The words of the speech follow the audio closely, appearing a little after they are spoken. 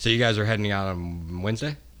So you guys are heading out on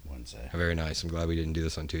Wednesday? Wednesday. Oh, very nice. I'm glad we didn't do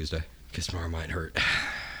this on Tuesday, because tomorrow might hurt.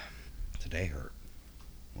 Today hurt.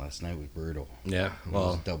 Last night was brutal. Yeah, well, I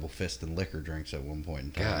was double fisting liquor drinks at one point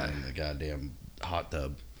in time in the goddamn hot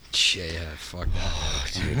tub. Yeah, fuck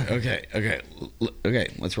that. Dude. Okay.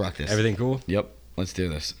 Let's rock this. Everything cool? Yep. Let's do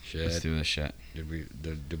this. Shit. Let's do this shit. Did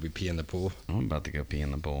we pee in the pool? I'm about to go pee in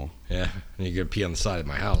the pool. Yeah, and you could pee on the side of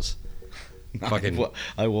my house. Fucking.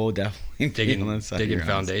 I will definitely digging on the side digging of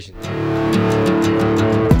your foundations.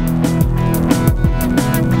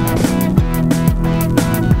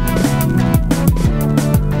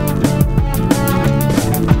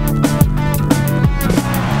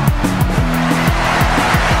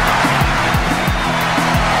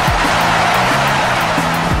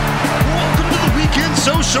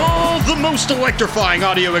 The most electrifying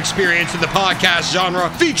audio experience in the podcast genre,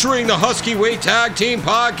 featuring the Husky Weight Tag Team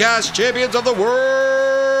Podcast Champions of the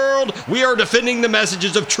World. We are defending the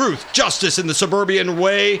messages of truth, justice in the suburban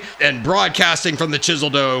way, and broadcasting from the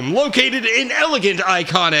Chisel Dome, located in elegant,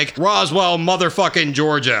 iconic Roswell, motherfucking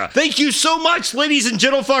Georgia. Thank you so much, ladies and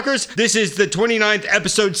gentlefuckers. This is the 29th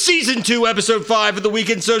episode, Season 2, Episode 5 of the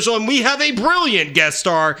Weekend Social, and we have a brilliant guest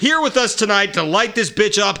star here with us tonight to light this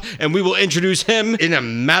bitch up, and we will introduce him in a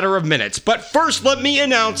matter of minutes. But first, let me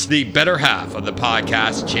announce the better half of the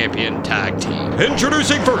podcast champion tag team.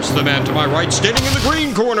 Introducing first, the man to my right, standing in the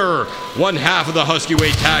green corner, one half of the Husky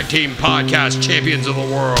Weight Tag Team Podcast Champions of the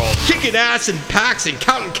World. Kicking ass in packs and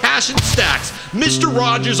counting cash in stacks. Mr.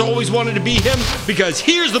 Rogers always wanted to be him because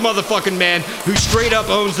here's the motherfucking man who straight up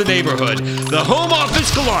owns the neighborhood. The home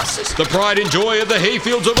office colossus, the pride and joy of the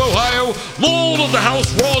hayfields of Ohio, Lord of the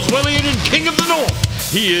House Roswellian and King of the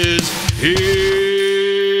North. He is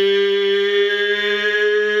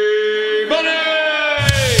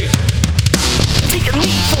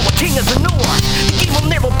King of the North, the game will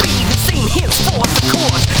never be the same henceforth, of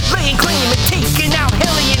course. Laying claim and taking out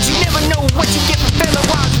hellions. You never know what you get from fellow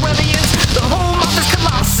Roswellians. The home office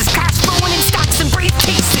colossus, cash flowing in stocks and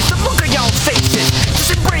briefcases. The look of y'all's faces,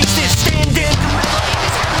 just embrace this, stand in.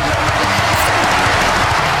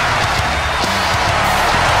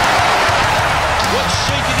 What's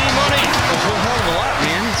shaking E-Money? A whole hell of a lot,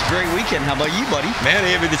 man. It's a great weekend. How about you, buddy? Man,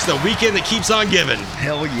 it's the weekend that keeps on giving.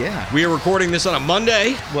 Hell yeah. We are recording this on a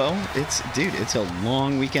Monday. Well, it's a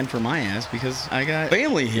long weekend for my ass because I got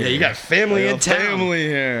family here. Yeah, you got family in town. Family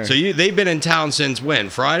here. So they've been in town since when?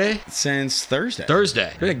 Friday? Since Thursday.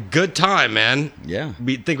 Thursday. Been a good time, man. Yeah.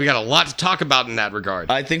 We think we got a lot to talk about in that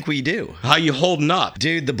regard. I think we do. How you holding up?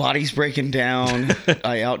 Dude, the body's breaking down.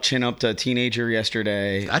 I out-chin-upped a teenager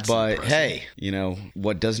yesterday. That's but impressive. Hey,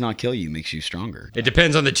 what does not kill you makes you stronger. It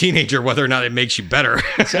depends on the teenager whether or not it makes you better.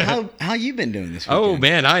 So how you been doing this weekend? Oh,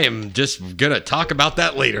 man, I am just going to talk about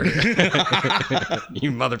that later. You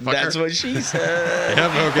motherfucker. That's what she said.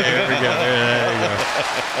 Yep, okay, there we go. There you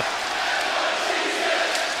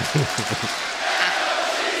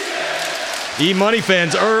go. E-Money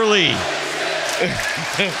fans early.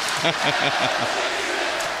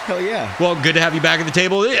 Hell yeah. Well, good to have you back at the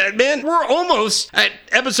table. Yeah, man, we're almost at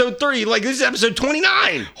episode 30. Like, this is episode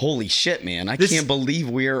 29. Holy shit, man. I can't believe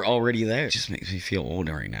we're already there. It just makes me feel old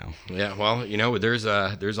right now. Yeah, well, there's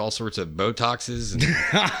all sorts of Botoxes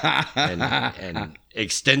and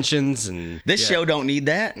extensions. And this show don't need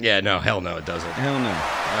that. Yeah, no, hell no, it doesn't. Hell no.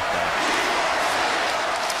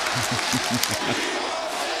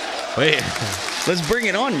 Wait. Let's bring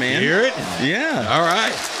it on, man. You hear it? Yeah. All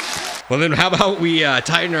right. Well, then how about we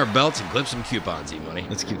tighten our belts and clip some coupons, E-Money?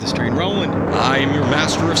 Let's keep this train rolling. I am your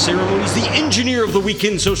master of ceremonies, the engineer of the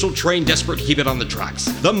weekend social train, desperate to keep it on the tracks.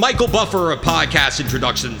 The Michael Buffer of podcast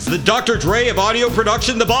introductions, the Dr. Dre of audio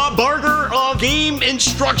production, the Bob Barker of game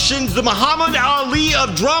instructions, the Muhammad Ali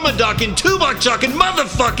of drama duck and tuba chuck and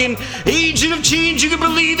motherfucking agent of change you can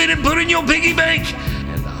believe in and put in your piggy bank.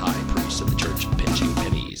 And the high priest of the church of pinching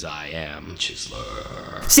pennies, I am Chisler.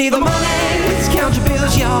 See the money, count your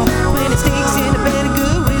bills, y'all. When it stinks in a bed of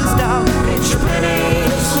Goodwill stock. It's your pennies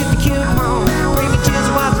with the coupon. Bring your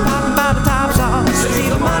chisel while it's popping by the tops off. See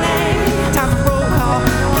the money, time for roll call.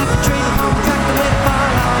 Keep the train on track to let it fall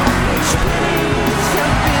off. It's your pennies,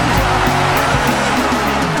 count your bills,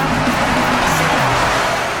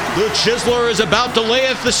 y'all. The Chisler is about to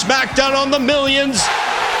layeth the smackdown on the millions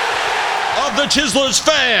of the Chisler's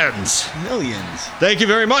fans. Millions. Thank you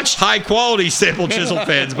very much. High quality sample chisel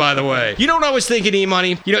fans, by the way. You know what I was thinking,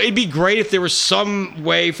 E-Money? It'd be great if there was some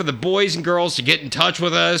way for the boys and girls to get in touch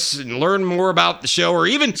with us and learn more about the show or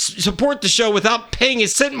even support the show without paying a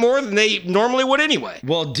cent more than they normally would anyway.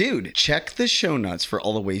 Well, dude, check the show notes for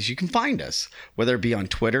all the ways you can find us. Whether it be on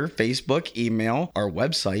Twitter, Facebook, email, our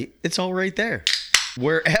website, it's all right there.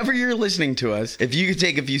 Wherever you're listening to us, if you could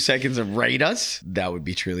take a few seconds and rate us, that would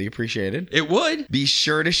be truly appreciated. It would. Be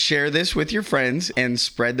sure to share this with your friends and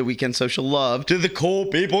spread the Weekend Social love to the cool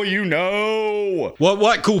people you know.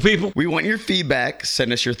 What cool people? We want your feedback.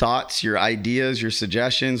 Send us your thoughts, your ideas, your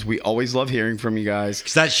suggestions. We always love hearing from you guys.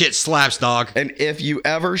 Because that shit slaps, dog. And if you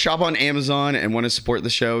ever shop on Amazon and want to support the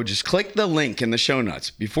show, just click the link in the show notes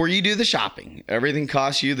before you do the shopping. Everything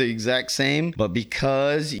costs you the exact same, but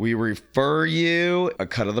because we refer you, a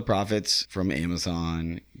cut of the profits from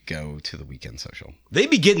Amazon go to the Weekend Social. They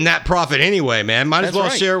be getting that profit anyway, man. Might as well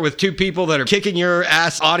right. share it with two people that are kicking your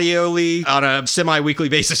ass audioly on a semi-weekly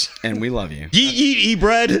basis. And we love you. Eat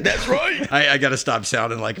bread. That's right. I got to stop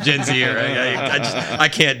sounding like Gen Z here. I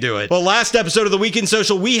can't do it. Well, last episode of the Weekend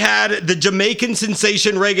Social, we had the Jamaican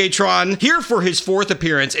sensation Reggaetron here for his 4th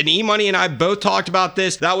appearance. And E-Money and I both talked about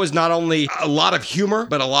this. That was not only a lot of humor,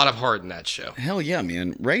 but a lot of heart in that show. Hell yeah,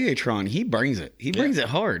 man. Reggaetron, he brings it. He brings it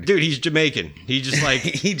hard. Dude, he's Jamaican. He just like...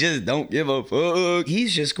 He just don't give a fuck.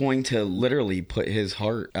 He's just going to literally put his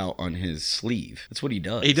heart out on his sleeve. That's what he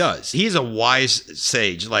does. He does. He's a wise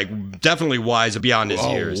sage, like definitely wise beyond his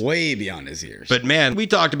years. Way beyond his years. But man, we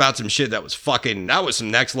talked about some shit that was some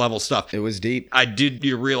next level stuff. It was deep. I did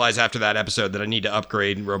realize after that episode that I need to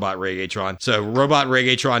upgrade Robot Reggaetron. So Robot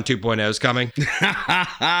Reggaetron 2.0 is coming.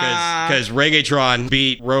 Because Reggaetron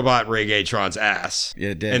beat Robot Reggaetron's ass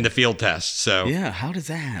Yeah, it did. in the field test. So Yeah, how does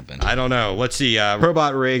that happen? I don't know. Let's see.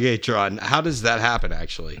 Robot Reggaetron. How does that happen,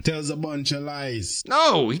 actually? Tells a bunch of lies.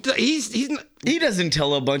 No, he's not. He doesn't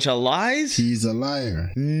tell a bunch of lies. He's a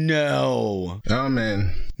liar. No. Oh,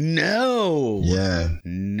 man. No. Yeah.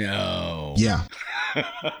 No. Yeah.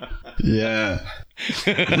 Yeah.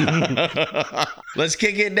 Let's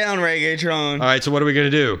kick it down, Reggaetron. All right, so what are we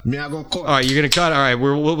going to do? Me I go cut. All right, you're going to cut? All right,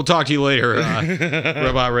 we'll talk to you later,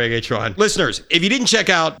 Robot Reggaetron. Listeners, if you didn't check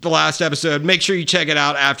out the last episode, make sure you check it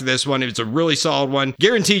out after this one. It's a really solid one.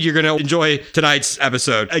 Guaranteed you're going to enjoy tonight's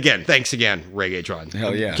episode. Again, thanks again, Reggaetron.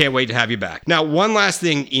 Hell yeah. Can't wait to have you back. Now, one last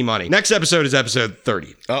thing, E-Money. Next episode is episode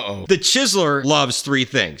 30. Uh-oh. The Chiseler loves 3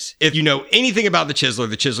 things. If you know anything about the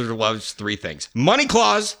Chiseler loves 3 things. Money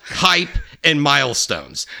clause, hype, and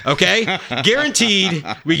milestones. Okay? Guaranteed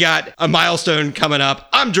we got a milestone coming up.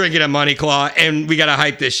 I'm drinking a Money Claw and we got to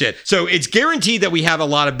hype this shit. So it's guaranteed that we have a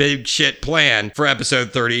lot of big shit planned for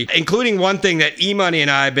episode 30, including one thing that E-Money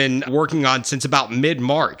and I have been working on since about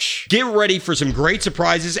mid-March. Get ready for some great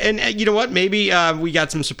surprises. And you know what? Maybe we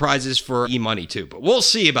got some surprises for E-Money too, but we'll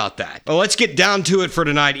see about that. But let's get down to it for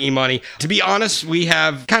tonight, E-Money. To be honest, we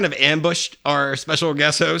have kind of ambushed our special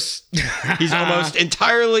guest host. He's almost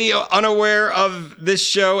entirely unaware of this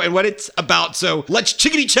show and what it's about. So let's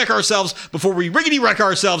chickadee check ourselves before we riggedy wreck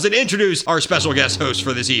ourselves and introduce our special guest host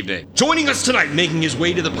for this evening. Joining us tonight, making his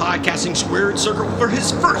way to the podcasting squared circle for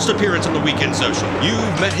his first appearance on the Weekend Social.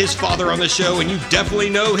 You've met his father on the show and you definitely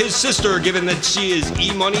know his sister, given that she is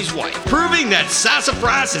E-Money's wife. Proving that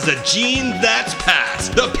sassafras is a gene that's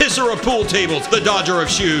passed. The pisser of pool tables, the dodger of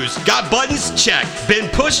shoes. Got buttons? Check. Been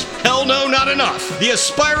pushed? Hell no, not enough. The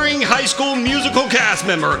aspiring high school musical cast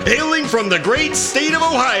member, hailing from the great state of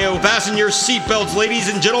Ohio. Fasten your seatbelts, ladies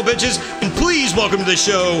and gentle bitches, and please welcome to the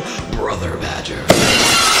show, Brother Badger.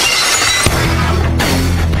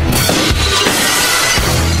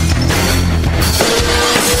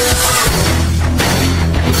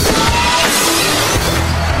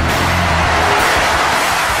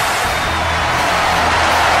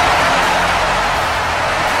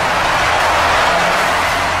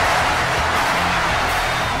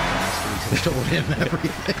 Told him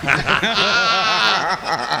everything.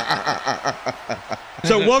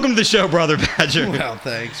 So welcome to the show, Brother Badger. Well,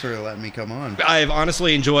 thanks for letting me come on. I have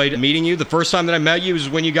honestly enjoyed meeting you. The first time that I met you was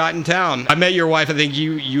when you got in town. I met your wife. I think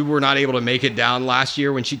you were not able to make it down last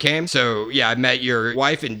year when she came. So yeah, I met your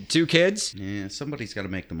wife and 2 kids. Yeah, somebody's got to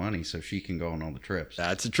make the money so she can go on all the trips.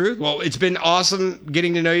 That's the truth. Well, it's been awesome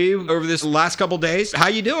getting to know you over this last couple days. How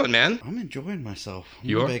you doing, man? I'm enjoying myself. I'm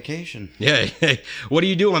You on are? vacation. Yeah. What do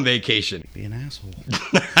you do on vacation? Be an asshole.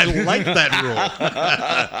 I like that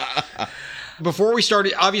rule. Before we start,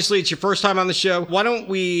 obviously it's your first time on the show. Why don't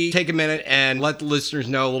we take a minute and let the listeners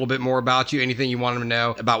know a little bit more about you? Anything you want them to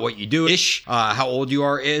know about what you do-ish, how old you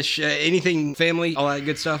are-ish, anything, family, all that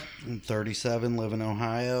good stuff? I'm 37, live in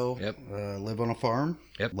Ohio. Yep. Live on a farm.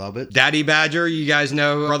 Yep. Love it. Daddy Badger, you guys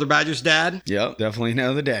know Brother Badger's dad? Yep, definitely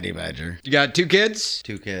know the daddy badger. You got 2 kids?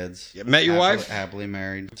 2 kids. Met your wife? Happily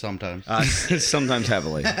married. Sometimes. Sometimes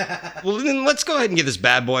heavily. Well, then let's go ahead and get this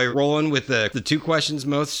bad boy rolling with the 2 questions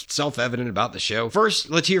most self-evident about the show.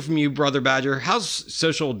 First, let's hear from you, Brother Badger. How's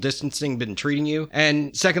social distancing been treating you?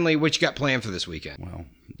 And secondly, what you got planned for this weekend? Well,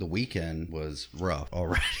 the weekend was rough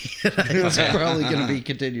already. It's probably going to be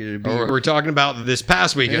continued to be. We're talking about this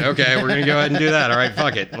past weekend. Okay, we're going to go ahead and do that. All right,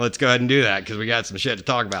 fuck it. Let's go ahead and do that because we got some shit to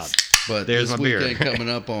talk about. But there's this my beer. weekend coming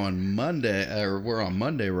up on Monday, or we're on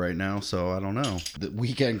Monday right now, so I don't know. The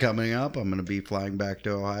weekend coming up, I'm going to be flying back to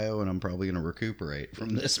Ohio, and I'm probably going to recuperate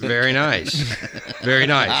from this. Very nice. Very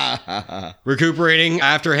nice. Recuperating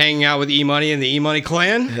after hanging out with E-Money and the E-Money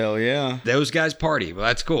clan. Hell yeah. Those guys party. Well,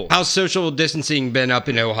 that's cool. How's social distancing been up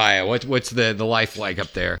in Ohio? What's the life like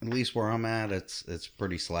up there? At least where I'm at, it's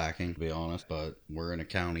pretty slacking, to be honest. But we're in a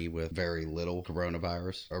county with very little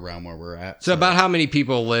coronavirus around where we're at. So about how many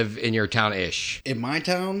people live in your town-ish? In my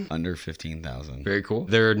town, Under 15,000. Very cool.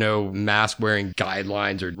 There are no mask-wearing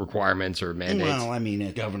guidelines or requirements or mandates? well, I mean,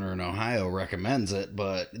 the governor in Ohio recommends it,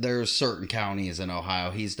 but there's certain counties in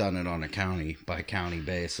Ohio. He's done it on a county-by-county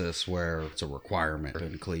basis where it's a requirement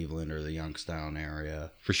in Cleveland or the Youngstown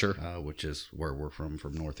area. For sure. Which is where we're from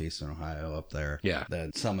northeastern Ohio up there. Yeah.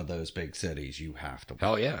 That some of those big cities you have to.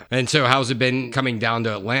 Hell yeah. And so how's it been coming down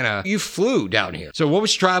to Atlanta? You flew down here. So what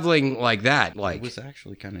was traveling like that like? It was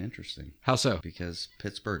actually kind of interesting. How so? Because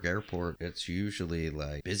Pittsburgh Airport, it's usually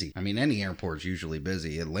like busy. I mean, any airport's usually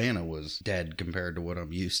busy. Atlanta was dead compared to what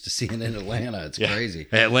I'm used to seeing in Atlanta. It's crazy.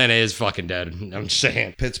 Atlanta is fucking dead. I'm just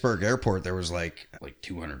saying. Pittsburgh Airport, there was like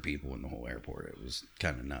 200 people in the whole airport. It was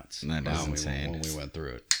kind of nuts. That is insane. When we went through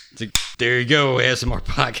it. It's like, there you go, ASMR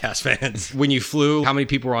podcast fans. When you flew, how many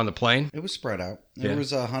people were on the plane? It was spread out. There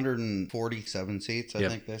was 147 seats, I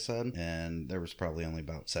think they said. And there was probably only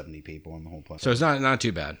about 70 people on the whole plane. So it's not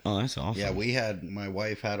too bad. Oh, that's awesome. Yeah, my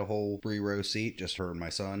wife had a whole 3-row seat, just her and my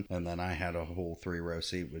son. And then I had a whole 3-row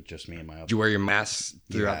seat with just me and my other. Did you wear your mask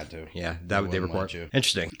throughout? You had to. Yeah, that would they wouldn't require. let you.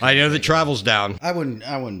 Interesting. I know the travel's down. I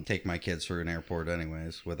wouldn't take my kids through an airport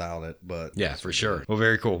anyways without it, but Yeah, for sure. Well,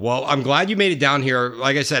 very cool. Well, I'm glad you made it down here.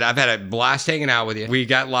 Like I said, I've had a blast hanging out with you. We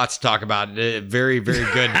got lots to talk about. Very,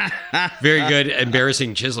 very good, very good,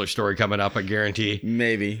 embarrassing Chisler story coming up, I guarantee.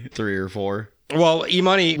 Maybe 3 or 4. Well,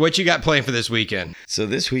 E-Money, what you got planned for this weekend? So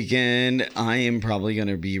this weekend, I am probably going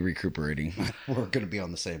to be recuperating. we're going to be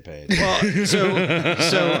on the same page. Well,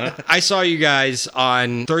 so I saw you guys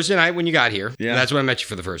on Thursday night when you got here. Yeah. That's when I met you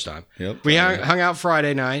for the first time. Yep. We hung out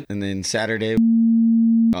Friday night. And then Saturday...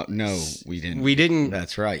 no, we didn't. We didn't.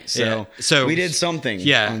 That's right. Yeah, so we did something.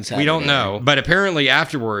 Yeah, on Saturday. we don't know. But apparently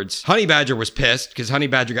afterwards, Honey Badger was pissed because Honey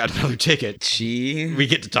Badger got another ticket. We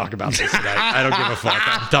get to talk about this tonight. I don't give a fuck.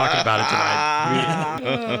 I'm talking about it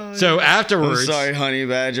tonight. So afterwards, I'm sorry, Honey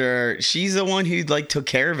Badger. She's the one who took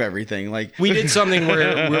care of everything. We did something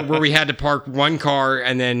where we had to park one car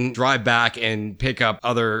and then drive back and pick up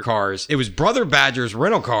other cars. It was Brother Badger's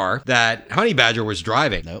rental car that Honey Badger was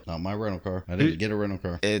driving. Nope, not my rental car. I didn't get a rental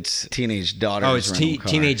car. It's teenage daughter's Oh, it's rental car.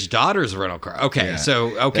 teenage daughter's rental car. Okay, Yeah.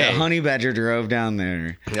 so That Honey Badger drove down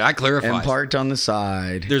there yeah, I clarified. and parked on the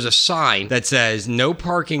side. There's a sign that says no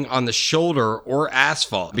parking on the shoulder or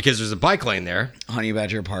asphalt because there's a bike lane there. Honey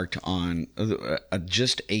Badger parked on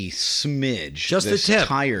just a smidge. Just the this tip.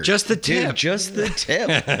 tire. Just the tip. Dude, just the tip.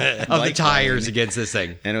 Of the Bike tires lane. against this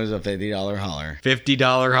thing. And it was a $50 holler.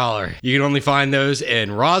 $50 holler. You can only find those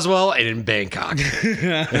in Roswell and in Bangkok.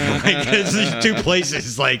 It's two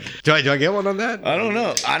places. Do I get one on that? I don't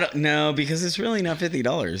know. I don't know because it's really not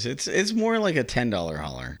 $50. It's more like a $10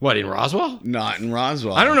 holler. What, in Roswell? Not in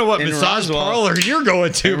Roswell. I don't know what In massage Roswell- parlor you're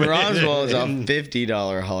going to. In but- Roswell is a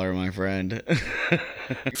 $50 holler, my friend.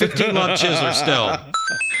 15 month Chisler still.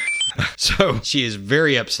 So she is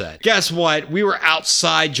very upset. Guess what? We were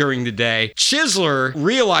outside during the day. Chisler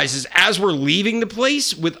realizes as we're leaving the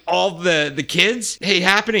place with all the kids, hey,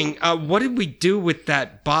 happening, what did we do with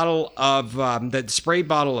that bottle of, that spray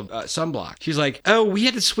bottle of sunblock? She's like, oh, we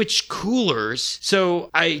had to switch coolers. So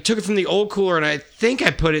I took it from the old cooler and I think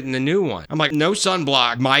I put it in the new one. I'm like, no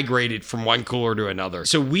sunblock migrated from one cooler to another.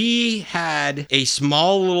 So we had a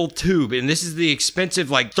small little tube, and this is the expensive,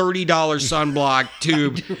 $30 sunblock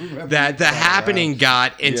tube that the Happening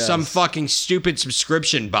got in some fucking stupid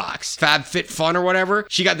subscription box. FabFitFun or whatever.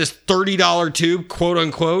 She got this $30 tube, quote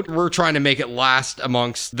unquote. We're trying to make it last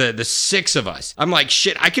amongst the 6 of us. I'm like,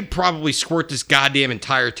 shit, I could probably squirt this goddamn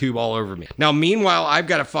entire tube all over me. Now, meanwhile, I've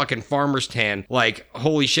got a fucking farmer's tan.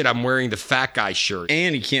 Holy shit, I'm wearing the fat guy shirt.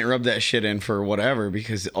 And you can't rub that shit in for whatever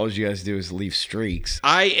because all you guys do is leave streaks.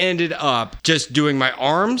 I ended up just doing my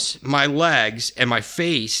arms, my legs, and my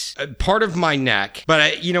face, part of my neck.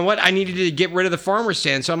 But you know what? I needed to get rid of the farmer's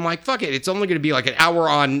tan, so I'm like, fuck it. It's only going to be an hour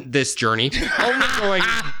on this journey. Only going...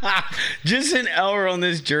 Just an hour on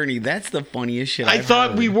this journey. That's the funniest shit I I've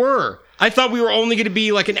thought heard. we were. I thought we were only going to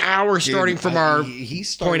be like an hour starting from our he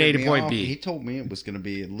point A to me point off. B. He told me it was going to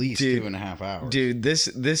be at least Dude. 2.5 hours. Dude, this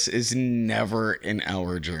is never an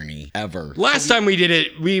hour journey ever. Last time we did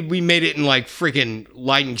it, we made it in like freaking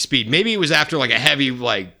lightning speed. Maybe it was after like a heavy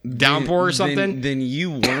like downpour or something. Then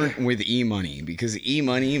you weren't with E-Money because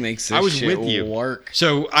E-Money makes this I was shit with you. work.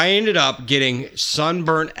 So I ended up getting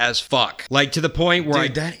sunburnt as fuck. Like to the point where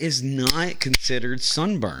Dude, that is not considered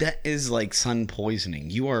sunburn. That is like sun poisoning.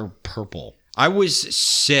 You are purple. I was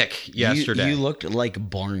sick yesterday. You looked like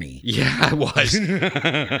Barney. Yeah, I was.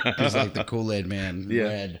 He's like the Kool-Aid man. Yeah.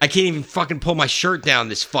 Red. I can't even fucking pull my shirt down.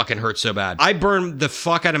 This fucking hurts so bad. I burned the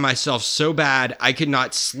fuck out of myself so bad I could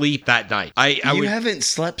not sleep that night. You haven't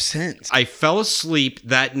slept since. I fell asleep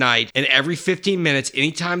that night, and every 15 minutes,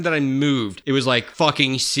 anytime that I moved, it was like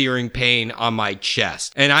fucking searing pain on my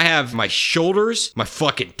chest. And I have my shoulders, my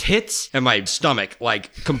fucking tits, and my stomach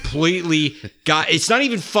like completely it's not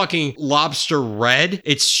even fucking lobster red.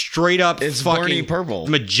 It's straight up It's fucking burning purple.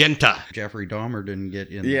 magenta. Jeffrey Dahmer didn't get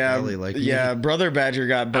in the belly like me. Brother Badger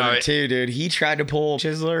got burnt Alright. too, dude. He tried to pull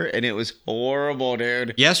Chisler, and it was horrible,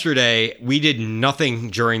 dude. Yesterday, we did nothing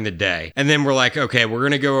during the day. And then we're like, okay, we're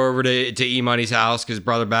going to go over to E-Money's house because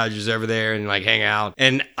Brother Badger's over there and like hang out.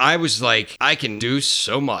 And I was like, I can do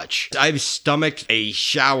so much. I've stomached a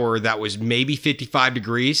shower that was maybe 55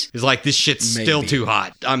 degrees. It's like, this shit's still Maybe. too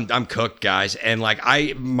hot. I'm cooked, guys. And like,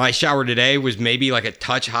 my shower today was maybe like a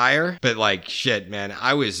touch higher, but like, shit, man,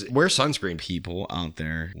 wear sunscreen. People out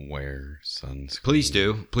there wear sunscreen. Please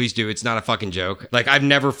do. Please do. It's not a fucking joke. Like, I've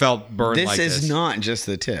never felt burned This like this. is not just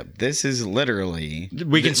the tip. This is literally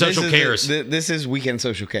Weekend Social Cares. This is Weekend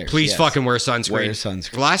Social Cares. Please yes. fucking wear sunscreen. Wear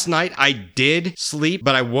sunscreen. Last night I did sleep,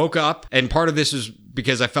 but I woke up, and part of this was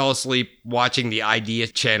because I fell asleep watching the Idea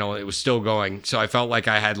channel. It was still going, so I felt like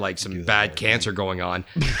I had like some bad cancer going on.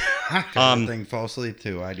 Thing fall asleep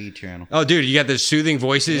too. ID channel. Oh, dude, you got the soothing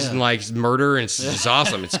voices and like murder, and it's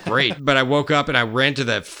awesome. It's great. But I woke up and I ran to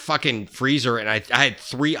the fucking freezer, and I had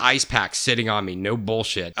 3 ice packs sitting on me. No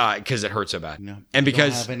bullshit, because it hurt so bad. No. And You don't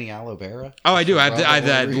because have any aloe vera? oh, I do. I have the Rub all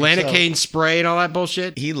over Atlanticane spray and all that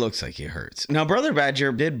bullshit. He looks like he hurts. Now, Brother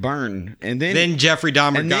Badger did burn, and then Jeffrey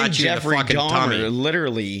Dahmer and got then you Jeffrey in the fucking Dahmer tummy.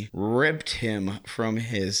 literally ripped him from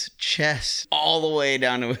his chest all the way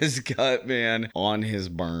down to his gut, man, on his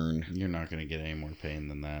burn. You're not gonna get any more pain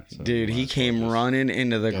than that. So Dude, you he might as well came just running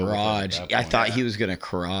into the go with it at garage. that I point. thought he was gonna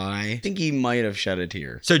cry. I think he might have shed a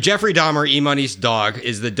tear. So Jeffrey Dahmer, E-Money's dog,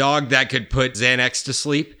 is the dog that could put Xanax to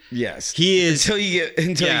sleep. Yes, He is. until you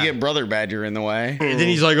get Brother Badger in the way. And then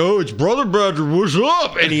he's like, "Oh, it's Brother Badger, what's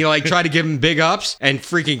up?" And he like tried to give him big ups and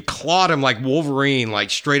freaking clawed him like Wolverine, like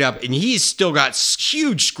straight up. And he's still got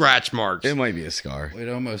huge scratch marks. It might be a scar. It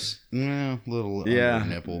almost little Yeah.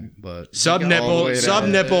 under nipple, but Sub all the nipple, way sub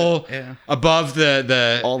down. nipple, Yeah. above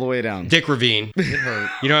the All the way down. dick ravine. it hurt.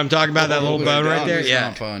 You know what I'm talking about? That little bone right there. It's Yeah.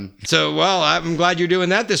 not fun. So, well, I'm glad you're doing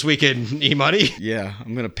that this weekend, E-Money. Yeah,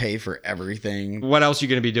 I'm gonna pay for everything. What else are you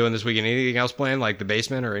going to be doing this weekend? Anything else planned, like the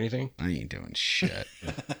basement or anything? I ain't doing shit.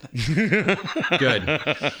 Good.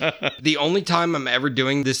 The only time I'm ever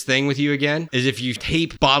doing this thing with you again is if you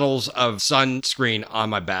tape bottles of sunscreen on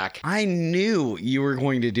my back. I knew you were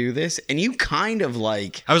going to do this, and you kind of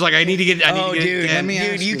like. I was like, I need to get. Oh, dude, it. let me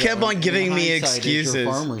ask you kept on giving me excuses. Is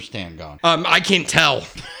your farmer's stand gone? I can't tell.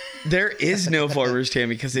 There is no farmer's tan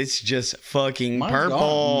because it's just fucking Mine's purple.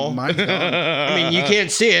 gone. Mine's gone. I mean, you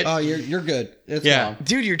can't see it. Oh, you're good. It's Yeah. gone.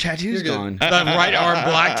 Dude, your tattoo's You're good. gone. The right arm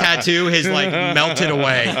black tattoo has like melted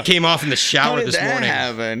away. Came off in the How shower did this that morning.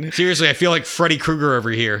 happen? Seriously, I feel like Freddy Krueger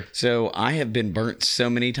over here. So I have been burnt so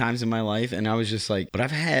many times in my life, and I was just like, but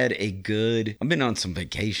I've been on some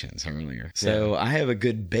vacations earlier. So I have a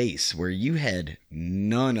good base where you had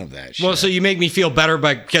none of that shit. Well, so you make me feel better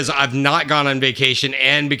because I've not gone on vacation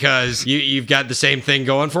and because you've got the same thing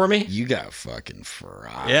going for me. You got fucking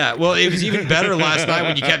fried. Yeah, well, it was even better last night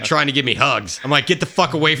when you kept trying to give me hugs. I'm like, get the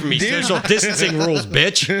fuck away from me. Dude. Social distancing rules,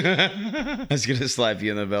 bitch. I was gonna slap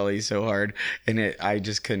you in the belly so hard, and I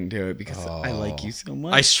just couldn't do it because I like you so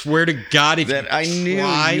much. I swear to God, if that you I knew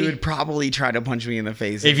try, you would probably try to punch me in the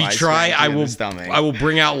face. if you try, smacked I you in will. the stomach. I will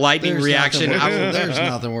bring out lightning There's reaction. There's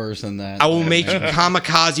nothing worse than that. I will make you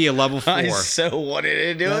kamikaze a level 4. I so wanted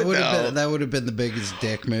to do it though. That would have been the biggest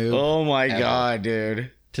dick move. Oh my ever. god,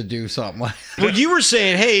 dude. To do something like that. Well, you were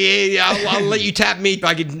saying, hey, I'll let you tap me if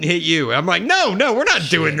I can hit you. I'm like, no, we're not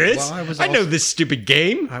doing this. Well, I know this stupid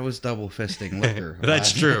game. I was double fisting liquor.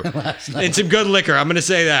 That's true. last night. And some good liquor. I'm going to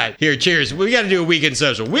say that. Here, cheers. We got to do a weekend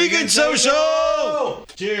social. Weekend social!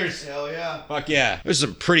 Cheers. Hell yeah. Fuck yeah. There's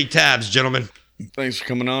some pretty tabs, gentlemen. Thanks for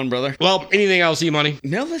coming on, brother. Well, anything else, E-Money?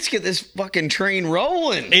 Now let's get this fucking train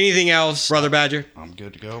rolling. Anything else, Brother Badger? I'm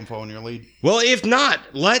good to go. I'm following your lead. Well, if not,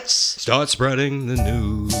 let's start spreading the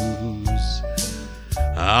news.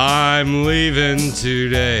 I'm leaving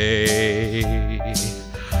today.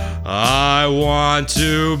 I want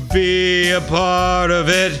to be a part of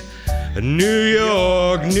it. New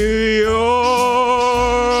York, New York.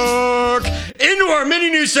 Into our mini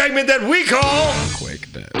news segment that we call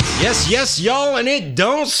Quick bet. Yes, y'all, and it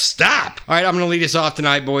don't stop. All right, I'm going to lead us off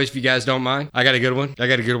tonight, boys, if you guys don't mind. I got a good one.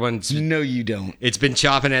 No, you don't. It's been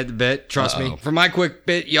chopping at the bit, trust me. For my quick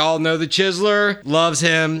bit, y'all know the Chiseler loves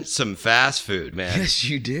him some fast food, man. Yes,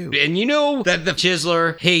 you do. And you know that the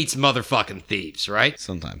Chiseler hates motherfucking thieves, right?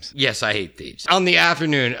 Sometimes. Yes, I hate thieves. On the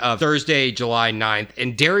afternoon of Thursday, July 9th,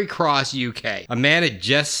 in Dairy Cross, UK, a man had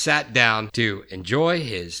just sat down to enjoy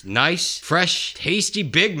his nice, fresh, tasty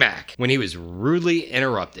Big Mac when he was rudely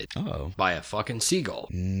interrupted by a fucking seagull.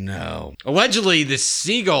 No. Allegedly, the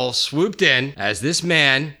seagull swooped in as this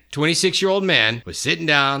man, 26-year-old man, was sitting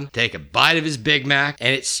down to take a bite of his Big Mac,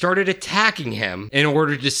 and it started attacking him in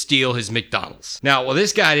order to steal his McDonald's. Now, while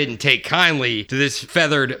this guy didn't take kindly to this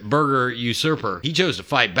feathered burger usurper, he chose to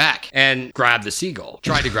fight back and grab the seagull.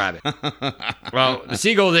 Tried to grab it. Well, the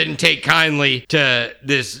seagull didn't take kindly to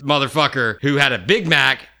this motherfucker who had a Big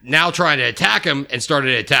Mac, now trying to attack him, and started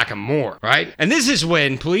to attack him more, right? And this is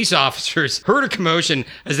when police officers heard a commotion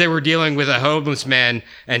as they were dealing with a homeless man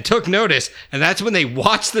and took notice, and that's when they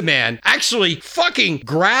watched the man actually fucking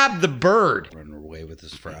grab the bird. Running away with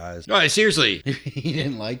his fries. No, seriously. He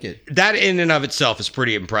didn't like it. That in and of itself is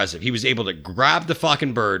pretty impressive. He was able to grab the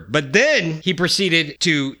fucking bird, but then he proceeded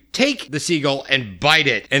to take the seagull and bite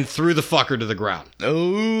it and threw the fucker to the ground.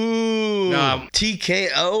 Oh,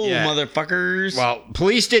 TKO, yeah. Motherfuckers. Well,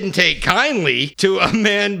 police didn't take kindly to a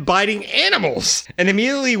man biting animals and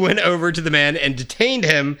immediately went over to the man and detained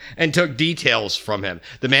him and took details from him.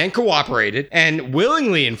 The man cooperated and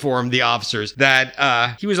willingly informed the officers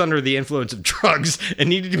that he was under the influence of drugs and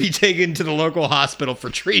needed to be taken to the local hospital for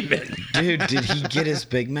treatment. Dude, did he get his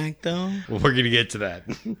Big Mac, though? Well, we're going to get to that.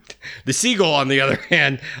 The seagull, on the other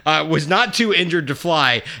hand, was not too injured to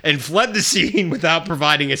fly and fled the scene without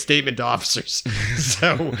providing a statement to officers.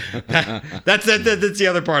 So that's the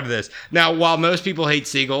other part of this. Now, while most people hate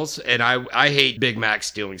seagulls, and I hate Big Mac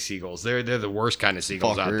stealing seagulls, they're the worst kind of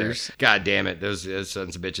seagulls out there. God damn it, those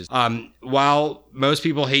sons of bitches. While most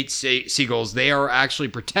people hate seagulls, they are actually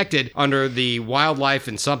protected under the Wildlife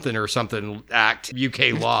and Something or Something Act,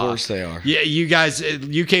 UK law. Of course they are. Yeah, you guys,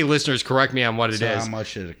 UK listeners, correct me on what it is. How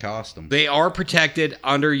much did it cost them? They are protected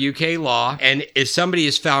under UK law, and if somebody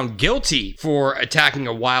is found guilty for attacking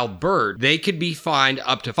a wild bird, they could be fined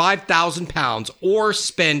up to £5,000 or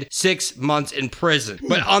spend 6 months in prison.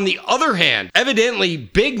 But on the other hand, evidently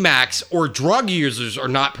Big Macs or drug users are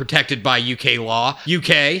not protected by UK law.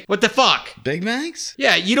 UK? What the fuck? Big Macs?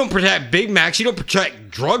 Yeah, you don't protect Big Macs, you don't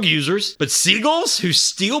protect drug users, but seagulls who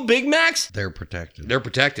steal Big Macs? They're protected. They're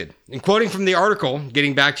protected. And quoting from the article,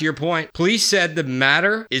 getting back to your point, police said the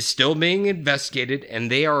matter is still being investigated and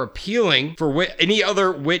they are appealing for any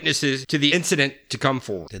other witnesses to the incident to come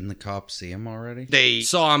forward. Didn't the cops see him already? They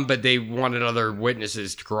saw him, but they wanted other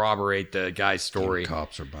witnesses to corroborate the guy's story. The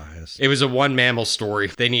cops are biased. It was a one mammal story.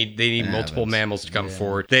 They need multiple mammals to come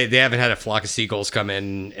forward. They haven't had a flock of seagulls come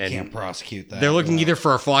in and can't prosecute that. They're looking either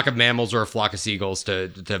for a flock of mammals or a flock of seagulls to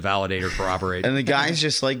validate or corroborate. And the guy's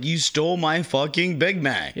just like, you stole my fucking Big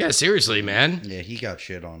Mac. Yeah, seriously, man. Yeah, he got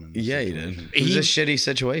shit on him. Yeah, he did. It was a shitty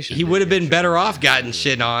situation. He would have been better off gotten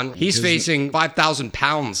shit on. He's facing 5,000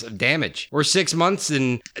 pounds of damage or 6 months.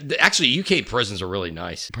 And actually, UK prisons are really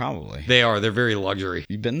nice. Probably. They are. They're very luxury.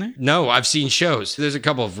 You been there? No, I've seen shows. There's a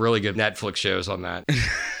couple of really good Netflix shows on that.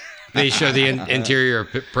 They show the interior of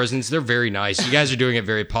prisons. They're very nice. You guys are doing it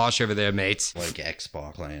very posh over there, mates. Like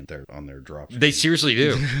Xbox playing on their drop. They seriously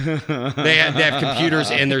do. They have computers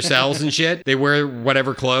in their cells and shit. They wear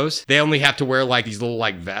whatever clothes. They only have to wear like these little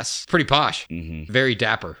like vests. Pretty posh. Mm-hmm. Very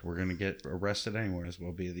dapper. We're going to get arrested anyways.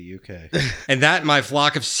 We'll be the UK. And that, my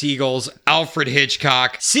flock of seagulls, Alfred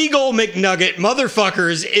Hitchcock, Seagull McNugget,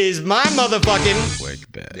 motherfuckers, is my motherfucking... Quick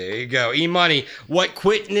bet. There you go. E-Money, what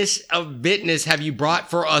quickness of bitness have you brought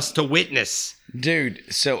for us to witness? Dude,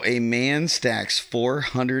 so a man stacks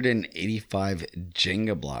 485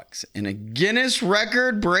 Jenga blocks in a Guinness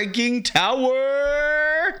record-breaking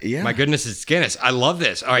tower. Yeah. My goodness, it's Guinness. I love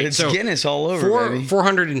this. All right, It's so Guinness all over, baby.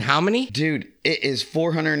 400 and how many? Dude, it is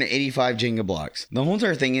 485 Jenga blocks. The whole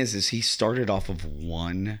entire thing is he started off of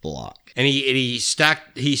one block. And he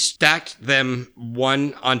stacked them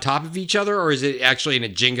one on top of each other, or is it actually in a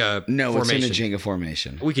Jenga No, formation? it's in a Jenga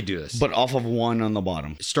formation. We could do this. But off of one on the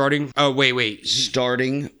bottom. Starting. Oh wait.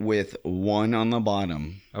 Starting with one on the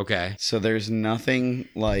bottom. Okay. So there's nothing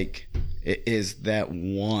like it is that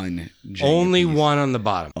one. Jenga Only piece. one on the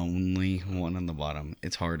bottom. Only one on the bottom.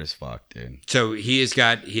 It's hard as fuck, dude. So he has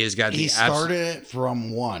got He the started it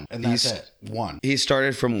from one, and that's it. One. He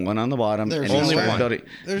started from one on the bottom. There's and no he started way. building-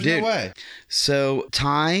 There's Dude, no way. So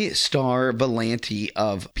Ty Star Valenti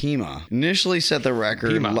of Pima initially set the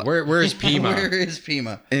record Pima. Where is Pima? Where is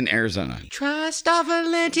Pima? in Arizona. TriStar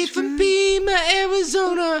Valenti from Pima,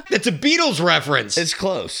 Arizona. That's a Beatles reference. It's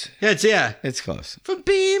close. Yeah. It's close. From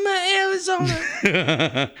Pima,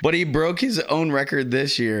 Arizona. But he broke his own record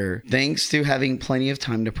this year thanks to having plenty of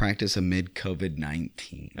time to practice amid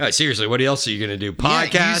COVID-19. All right, seriously, what else are you going to do? Yeah, you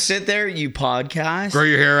Podcast? sit there, you podcast, Grow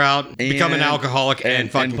your hair out, become an and- alcoholic, and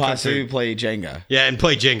fucking cook possibly food. play Jenga. Yeah, and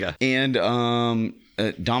play Jenga. And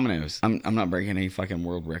dominoes. I'm not breaking any fucking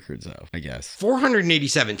world records though, I guess.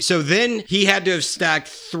 487. So then he had to have stacked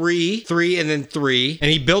three, and then three, and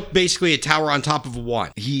he built basically a tower on top of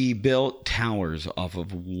one. He built towers off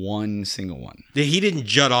of one single one. He didn't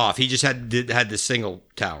jut off. He just had the single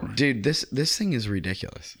tower. Dude, this thing is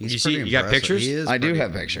ridiculous. You see, you got pictures? I do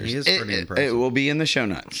have pictures. He is It- pretty it, impressive. It will be in the show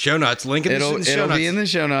notes. Show notes. Link in the show It'll notes. be in the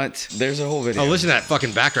show notes. There's a whole video. Oh, listen to that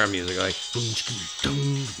fucking background music. Like,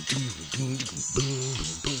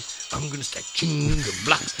 I'm gonna stack Jenga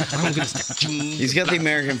blocks. I'm gonna stack Jenga. He's got the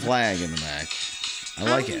American flag in the back. I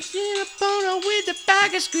like it. With the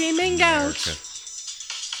bag of screaming goats.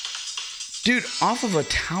 Dude, off of a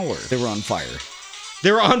tower, they were on fire.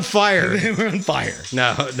 They were on fire. They were on fire.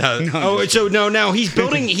 No. Oh, so no. Now he's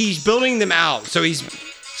building them out. So he's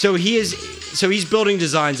building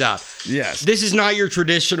designs out. Yes. This is not your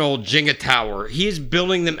traditional Jenga tower. He is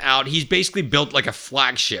building them out. He's basically built like a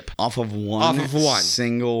flagship. Off of one.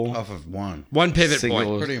 Single Off of one. One pivot Single-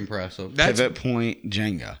 point. Pretty impressive. That's pivot point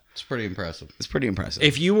Jenga. It's pretty impressive. It's pretty impressive.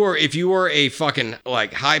 if you were a fucking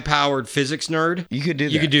like high-powered physics nerd, You could do You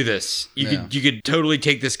that. could do this. Yeah. You could totally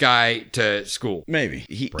take this guy to school. Maybe.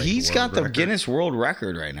 He's the got world the record. Guinness World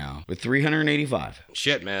Record right now with 385.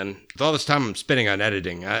 Shit, man. With all this time I'm spending on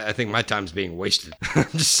editing, I think my time's being wasted.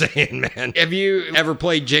 I'm just saying, man. Have you ever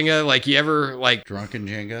played Jenga? Like, you ever, like... Drunken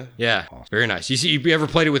Jenga. Yeah, very nice. You ever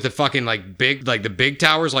played it with the fucking, like, the big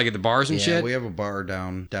towers, like at the bars and Yeah, shit? we have a bar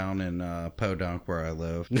down in Podunk where I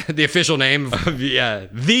live. The official name of,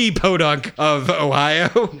 the Podunk of Ohio.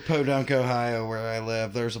 Podunk, Ohio, where I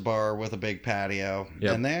live, there's a bar with a big patio.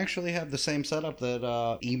 Yep. And they actually have the same setup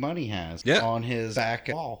that E-Money has Yeah. on his back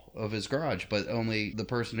wall of his garage. But only the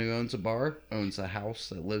person who owns a bar owns a house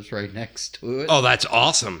that lives right next to it. Oh, that's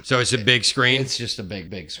awesome. So it's a big screen. It's just a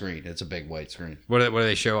big screen. It's a big white screen. What do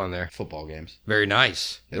they show on there? Football games. Very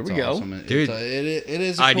nice. It's we go. awesome. Dude. It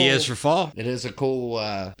is a Ideas cool, for fall. It is a cool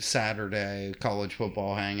Saturday college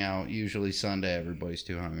football hangout. Usually Sunday, everybody's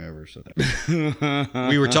too hungover. So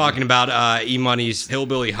We were talking about E-Money's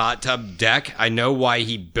Hillbilly Hot Tub deck. I know why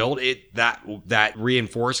he built it that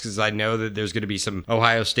reinforced, because I know that there's going to be some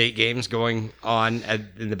Ohio State games going on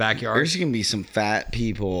in the backyard. There's going to be some fat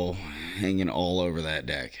people hanging all over that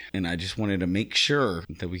deck. And I just wanted to make sure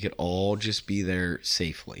that we could all just be there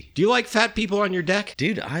safely. Do you like fat people on your deck?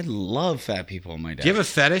 Dude, I love fat people on my deck. Do you have a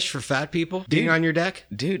fetish for fat people being on your deck?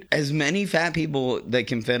 Dude, as many fat people that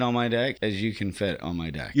can fit on my deck as you can fit on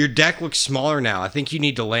my deck. Your deck looks smaller now. I think you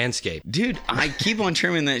need to landscape. Dude, I keep on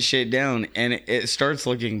trimming that shit down and it starts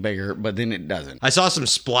looking bigger, but then it doesn't. I saw some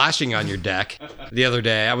splashing on your deck the other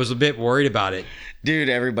day. I was a bit worried about it. Dude,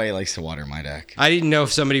 everybody likes to water my deck. I didn't know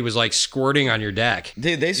if somebody was like squirting on your deck.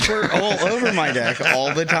 Dude, they squirt all over my deck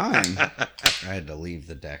all the time. I had to leave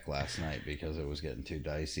the deck last night because it was getting too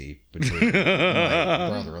dicey between my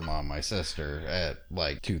brother-in-law and my sister at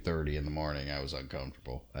like 2:30 in the morning. I was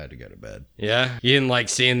uncomfortable. I had to go to bed. Yeah? You didn't like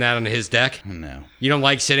seeing that on his deck? No. You don't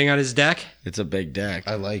like sitting on his deck? It's a big deck.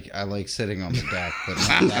 I like sitting on the deck, but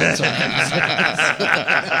not that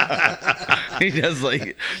circumstance. He does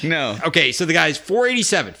like, no. Okay, so the guy's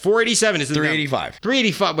 487. 487 is the 385.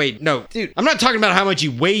 385. Wait, no. Dude, I'm not talking about how much he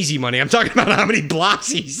weighs you money. I'm talking about how many blocks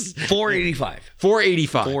he's... 485.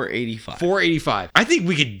 485. 485. 485. I think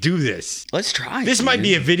we could do this. Let's try. This might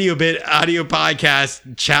be a video bit audio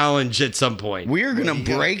podcast challenge at some point. We're gonna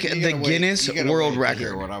break the Guinness World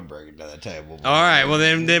Record. What I'm bringing to the table. All right, well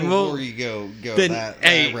then we'll. Before you go Then, that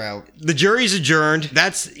hey, route. the jury's adjourned.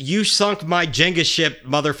 That's you sunk my Jenga ship,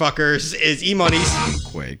 motherfuckers. Is E-Money's.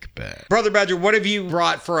 Quake bet. Brother Badger, what have you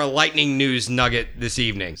brought for a lightning news nugget this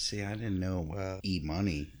evening? See, I didn't know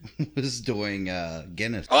E-Money was doing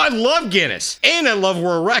Guinness. Oh, I love Guinness. And I love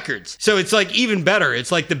world records. So it's like even better.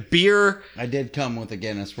 It's like the beer. I did come with a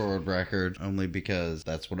Guinness World Record only because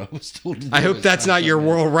that's what I was told to do. I hope that's not your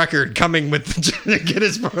world record coming with the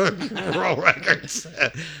Guinness World Records.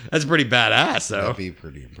 That's pretty badass, though. That'd be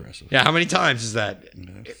pretty impressive. Yeah, how many times is that?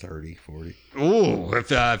 30, 40. Ooh, with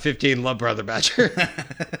 15 love, Brother Badger.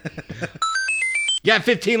 Yeah,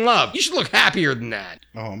 15 love. You should look happier than that.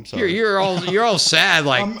 Oh, I'm sorry. You're all sad.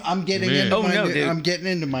 Like I'm getting man. into Oh, my no, new- dude. I'm getting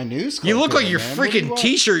into my news. you look club like your here, man. What do you freaking want?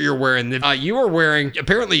 T-shirt you're wearing. You were wearing.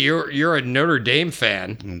 Apparently, you're a Notre Dame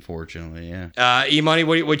fan. Unfortunately, yeah. E-Money,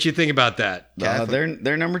 what you think about that?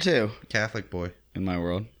 They're number 2 Catholic boy. in my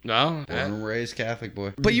world. No, Born and raised Catholic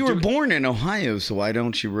boy. But you were born in Ohio, so why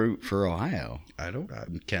don't you root for Ohio? I don't.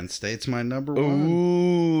 Kent State's my number one.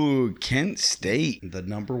 Ooh, Kent State. The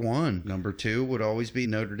number one. Number 2 would always be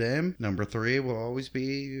Notre Dame. Number 3 will always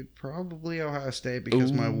be probably Ohio State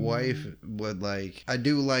because my wife would like. I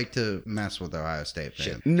do like to mess with Ohio State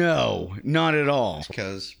fans. No, not at all.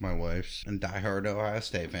 Because my wife's a diehard Ohio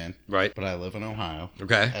State fan. right. But I live in Ohio.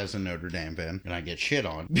 Okay. As a Notre Dame fan. And I get shit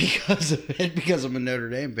on because of it, because I'm a Notre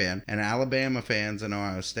Dame fan. And Alabama fans and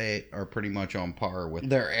Ohio State are pretty much on par with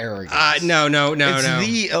their arrogance. No. It's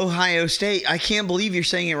the Ohio State. I can't believe you're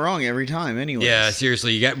saying it wrong every time. Anyway. Yeah,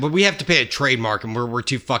 seriously, but we have to pay a trademark, and we're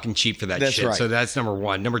too fucking cheap for that That's shit. right. So that's number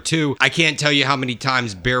one. Number 2, I can't tell you how many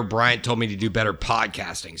times Bear Bryant told me to do better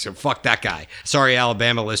podcasting. So fuck that guy. Sorry,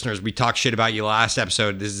 Alabama listeners, we talked shit about you last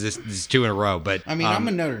episode. This is 2 in a row. But I mean, I'm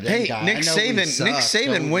a Notre Dame Hey, guy. Nick I know we Saban- suck. Nick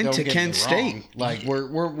Saban went to get Kent me wrong. State. Like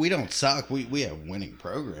we don't suck. We have a winning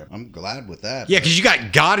program. I'm glad with that. yeah, because you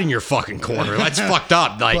got God in your fucking corner. That's fucked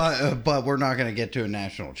up. Like But we're not going to get to a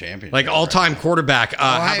national championship. like all-time quarterback.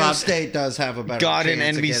 How Ohio about State does have a better God in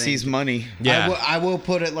chance of NBC's getting- money. Yeah. I will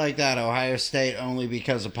put it like that. Ohio State, only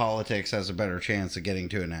because of politics, has a better chance of getting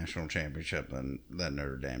to a national championship than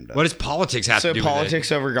Notre Dame does. what does politics have So to do with it?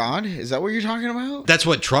 politics over God? Is that what you're talking about? That's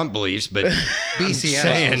what Trump believes, but BCS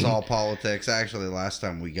saying. was all politics. Actually, last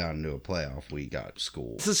time we got into a playoff, we got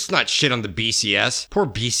schooled. this is not shit on the BCS. Poor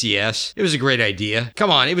BCS. It was a great idea.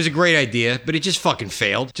 Come on, it was a great idea, but it just fucking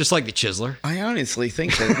failed, just like the Chiseler. I honestly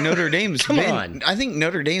think that Notre Dame's Come been. on. I think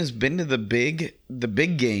Notre Dame's been to the big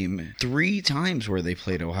game 3 times where they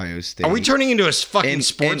played Ohio State. Are we turning into a fucking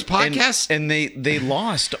sports podcast? And they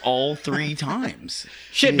lost all 3 times.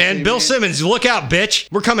 Shit, man. Bill Simmons, look out, bitch.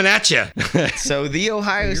 We're coming at you. So the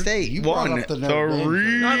Ohio State you brought won up the Notre Dame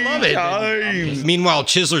 3 I love it. times. Meanwhile,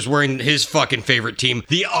 Chisler's wearing his fucking favorite team,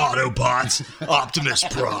 the Autobots. Optimus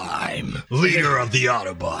Prime, leader of the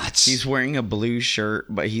Autobots. He's wearing a blue shirt,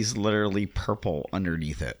 but he's literally purple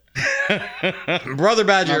underneath it. Brother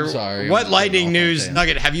Badger, I'm sorry, what I'm lightning getting off news on that.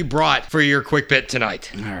 nugget have you brought for your quick bit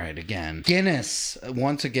tonight? All right, again. Guinness,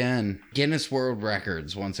 once again. Guinness World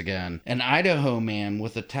Records, once again. An Idaho man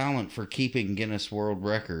with a talent for keeping Guinness World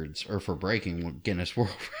Records, or for breaking Guinness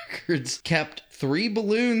World Records, kept 3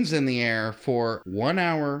 balloons in the air for 1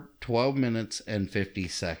 hour, 12 minutes, and 50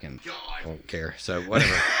 seconds. I don't care. So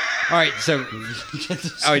whatever. All right. So,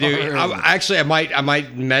 oh, dude. I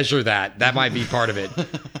might measure that. That might be part of it.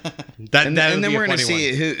 That And would then be a we're gonna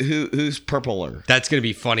funny see one. who's purpler. That's gonna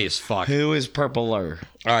be funny as fuck. Who is purpler?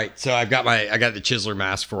 All right, so I got the Chiseler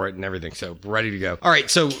mask for it and everything, so ready to go. All right,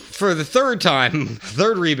 so for the third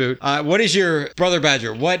reboot, what is your Brother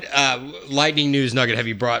Badger? What lightning news nugget have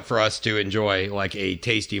you brought for us to enjoy like a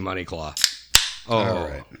tasty money claw?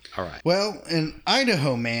 Oh, all right. Well, an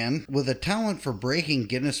Idaho man with a talent for breaking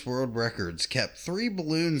Guinness World Records kept 3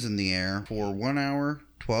 balloons in the air for 1 hour,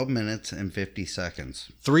 12 minutes, and 50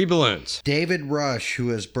 seconds. 3 balloons. David Rush, who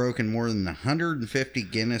has broken more than 150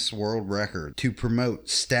 Guinness World Records to promote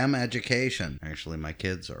STEM education. Actually, my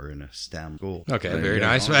kids are in a STEM school. Okay, There very you go.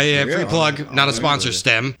 nice. Yeah, free plug. Not a sponsor,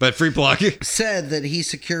 STEM, but free plug. Said that he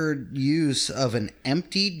secured use of an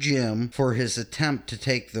empty gym for his attempt to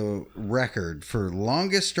take the record for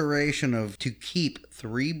longest duration to keep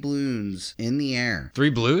 3 balloons in the air. 3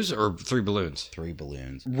 blues or 3 balloons? 3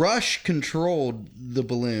 balloons. Rush controlled the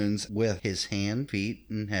balloons with his hand, feet,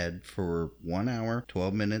 and head for 1 hour,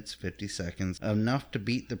 12 minutes, 50 seconds, enough to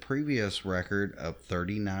beat the previous record of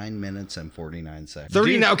 39 minutes and 49 seconds.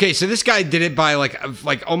 39. Okay, so this guy did it by like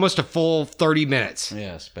almost a full 30 minutes.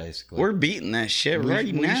 Yes, basically. We're beating that shit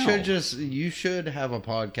right now. You should have a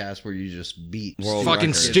podcast where you just beat World Fucking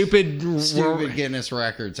records. stupid Guinness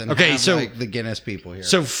records and Okay, have, so- like, the Guinness people here.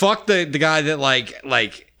 So fuck the guy that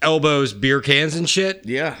like elbows beer cans and shit.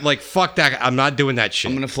 Yeah. Like fuck that. I'm not doing that shit.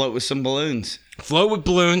 I'm gonna float with some balloons. Float with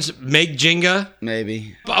balloons, make Jenga.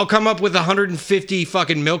 Maybe. I'll come up with 150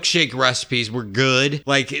 fucking milkshake recipes. We're good.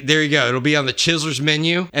 Like, there you go. It'll be on the Chizzler's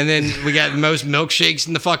menu. And then we got the most milkshakes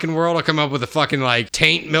in the fucking world. I'll come up with a fucking, like,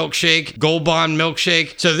 Taint milkshake, Gold Bond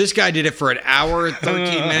milkshake. So this guy did it for an hour,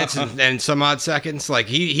 13 minutes, and some odd seconds. Like,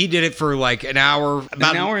 he did it for, like, an hour. An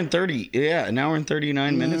hour and 30. Yeah, an hour and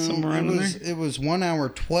 39 minutes, somewhere around there. It was 1 hour,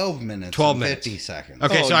 12 minutes, 12 and minutes. 50 seconds.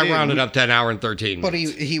 Okay, Oh, so I dude. rounded up to an hour and 13 But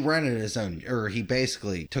minutes. he rented his own, or he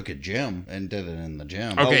basically took a gym and did it in the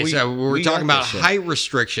gym. Okay, we- so we're we talking got about this shit. height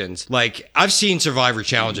restrictions. Like, I've seen Survivor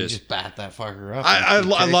challenges. Just bat that fucker up. I and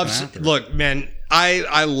keep love. chasing after it. Look, man,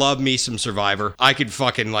 I love me some Survivor. I could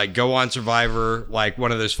fucking like go on Survivor, like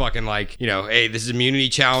one of those fucking like, you know, hey, this is immunity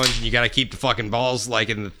challenge, and you got to keep the fucking balls like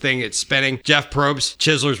in the thing it's spinning. Jeff Probst,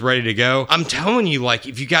 Chizzler's ready to go. I'm telling you, like,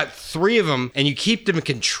 if you got 3 of them and you keep them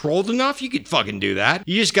controlled enough, you could fucking do that.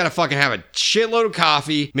 You just got to fucking have a shitload of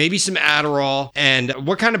coffee, maybe some Adderall, and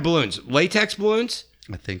what kind of balloons? Latex balloons?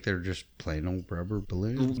 I think they're just plain old rubber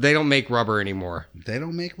balloons. They don't make rubber anymore. They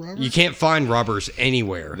don't make rubber? You can't find rubbers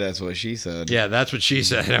anywhere. That's what she said. Yeah, that's what she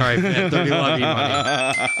said. All right, man. 30 love you,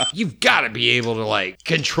 money. You've got to be able to, like,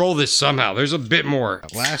 control this somehow. There's a bit more.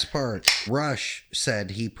 Last part. Rush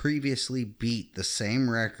said he previously beat the same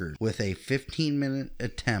record with a 15-minute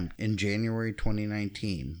attempt in January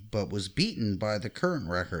 2019, but was beaten by the current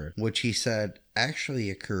record, which he said actually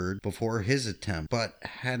occurred before his attempt, but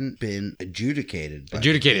hadn't been adjudicated.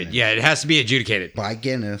 Adjudicated. Guinness, Yeah, it has to be adjudicated. by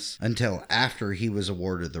Guinness until after he was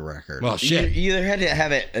awarded the record. Well, You shit. either had to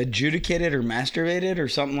have it adjudicated or masturbated or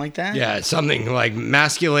something like that. Yeah, it's something like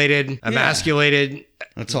emasculated,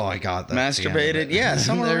 That's all I got. That's the end of Masturbated. it. Yeah,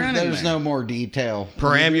 somewhere around in There's there. no more detail.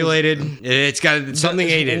 perambulated. It's got something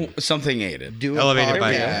aided. Something aided. Do a Elevated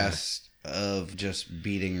by podcast of just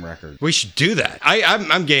beating records. We should do that.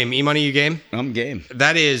 I'm game. E-Money, you game? I'm game.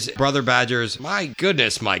 That is Brother Badger's. My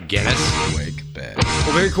goodness, my Guinness. Wake bed.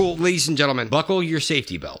 Well, very cool. Ladies and gentlemen, buckle your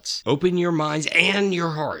safety belts. Open your minds and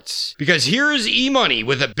your hearts. Because here is E-Money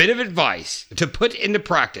with a bit of advice to put into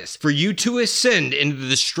practice for you to ascend into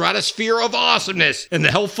the stratosphere of awesomeness in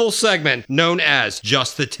the helpful segment known as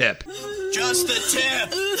Just the Tip. Just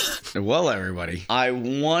the tip. Well, everybody, I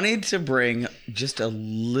wanted to bring just a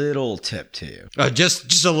little tip to you.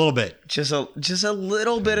 Just a little bit. Just a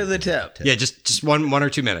little bit of the tip. Yeah, just one or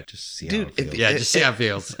 2 minutes. See Dude, how it feels. Yeah, just see how it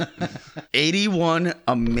feels. 81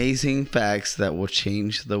 amazing facts that will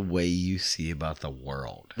change the way you see about the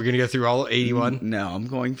world. We're going to go through all 81? No, I'm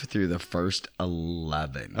going through the first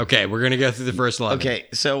 11. Okay, we're going to go through the first 11. Okay,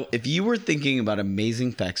 so if you were thinking about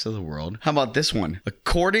amazing facts of the world, how about this one?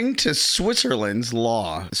 According to Switzerland's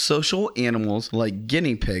law, social animals like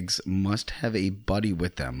guinea pigs must have a buddy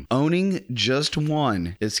with them. Owning just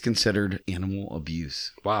one is considered animal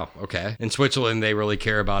abuse. Wow, okay. In Switzerland, they really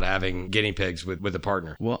care about having guinea pigs with a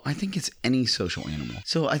partner. Well, I think it's any social animal.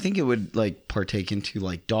 So I think it would like partake into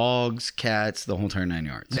like dogs, cats, the whole entire 9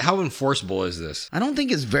 yards. How enforceable is this? I don't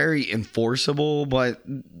think it's very enforceable, but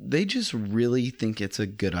they just really think it's a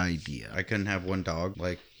good idea. I couldn't have one dog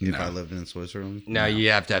like if I lived in Switzerland. No, you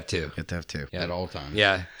have to have 2. You have to have two. Yeah. At all times.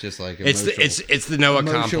 Yeah. Just like It's the Noah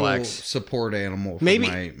emotional complex. support animal. For Maybe-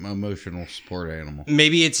 my emotional support animal.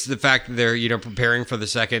 Maybe it's the fact that they're, preparing for the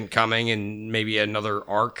second coming and maybe another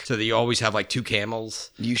arc, so that you always have like 2 camels.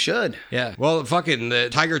 You should. Yeah. Well, fucking the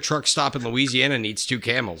Tiger truck stop in Louisiana needs 2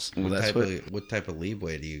 camels. Well, that's What type of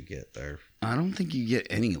leeway do you get there? I don't think you get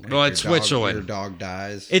any. Well, it's Your Switzerland. dog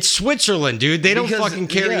dies. It's Switzerland, dude. They don't Because, fucking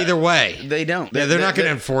care yeah, either way. They don't. Yeah, they're not going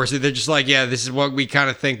to enforce it. They're just like, yeah, this is what we kind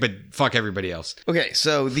of think, but fuck everybody else. Okay,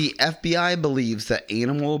 so the FBI believes that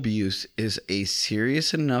animal abuse is a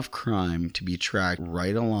serious enough crime to be tracked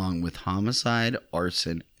right along with homicide,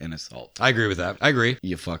 arson, and assault. I agree with that. I agree.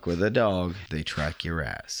 You fuck with a dog, they track your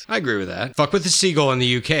ass. I agree with that. Fuck with the seagull in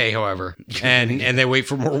the UK, however, and they wait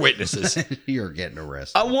for more witnesses. You're getting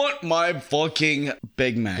arrested. I want my fucking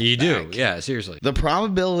Big Mac. You do, back. yeah, seriously. The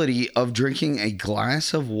probability of drinking a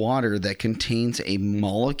glass of water that contains a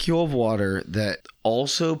molecule of water that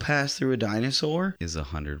also passed through a dinosaur is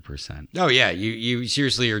 100%. Oh yeah, you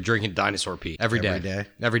seriously are drinking dinosaur pee every day.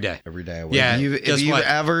 Every day I wake Yeah. up. If you've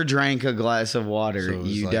ever drank a glass of water, So it's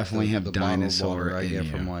you like definitely the have bottled dinosaur water I in get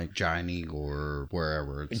you. from like Giant Eagle or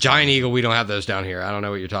wherever. It's Giant Eagle, we don't have those down here. I don't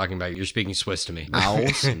know what you're talking about. You're speaking Swiss to me.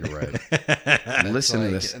 Owls. You're right. Listen to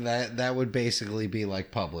Like, this. that would basically be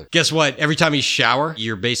like public. Guess what? Every time you shower,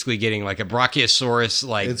 you're basically getting like a Brachiosaurus,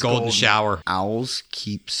 like It's golden golden. shower. Owls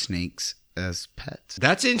keep snakes as pets.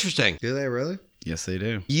 That's interesting. Do they really? Yes, they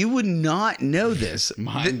do. You would not know this.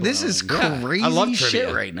 This is Yeah, crazy I love shit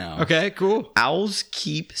trivia. right now. Okay, cool. Owls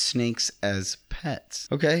keep snakes as pets.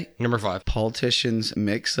 Okay. Number 5. Politicians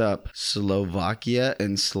mix up Slovakia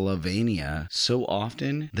and Slovenia so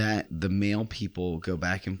often that the male people go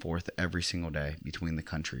back and forth every single day between the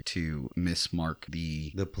country to mismark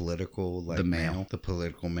the The political, like The mail. mail. The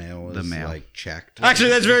political mail is The mail. like checked. Actually,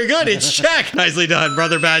 that's very good. It's check. Nicely done,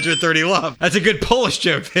 Brother Badger with 30 Love. That's a good Polish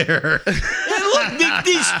joke there. Look,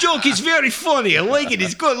 this joke is very funny. I like it.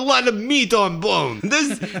 It's got a lot of meat on bone.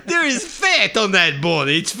 There is fat on that bone.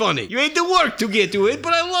 It's funny. You had to work to get to it,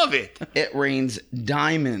 but I love it. It rains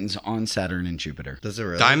diamonds on Saturn and Jupiter. Does it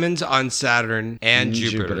really? Diamonds on Saturn and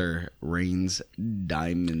Jupiter. Rains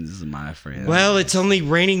diamonds, my friend. Well, it's only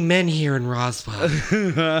raining men here in Roswell.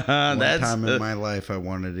 One that's time in my life, I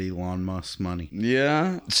wanted Elon Musk's money.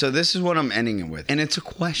 yeah. So this is what I'm ending it with, and it's a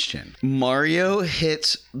question. Mario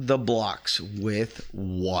hits the blocks with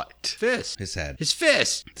what? Fist. His head. His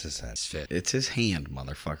fist. It's his head. His fist. It's his hand,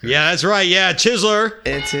 motherfucker. Yeah, that's right. Yeah, Chiseler.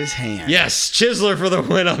 It's his hand. Yes, Chiseler for the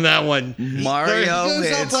win on that one. Mario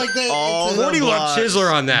Goes up hits like that. all It's the 40 love blocks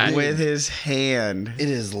Chiseler on that. with his hand. It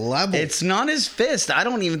is level. It's not his fist. I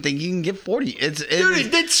don't even think you can get 40.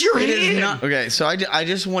 Dude, that's your It is hand. not. Okay, so I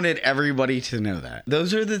just wanted everybody to know that.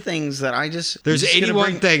 Those are the things that I just. There's just gonna 81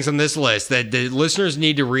 bring- things on this list that the listeners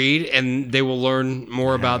need to read, and they will learn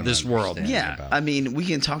more about this world. understand. Yeah, about. I mean, we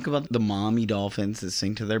can talk about the mommy dolphins that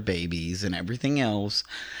sing to their babies and everything else.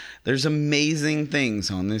 There's amazing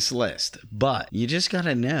things on this list, but you just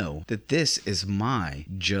gotta know that this is my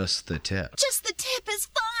just the tip. Just the tip is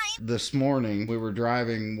fine. This morning, we were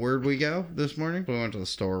driving. Where'd we go this morning? We went to the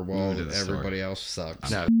store while to the store. everybody else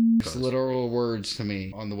sucks. No. His literal words to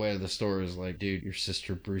me on the way to the store is like, dude, your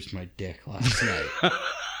sister bruised my dick last night.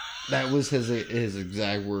 That was his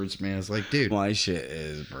exact words, man. It's like, dude. My shit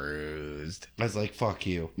is bruised. I was like, fuck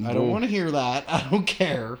you. I don't want to hear that. I don't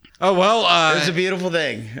care. Oh, well, It's a beautiful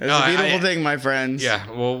thing. It's no, a beautiful I- thing, my friends. yeah,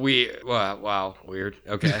 well, wow, weird.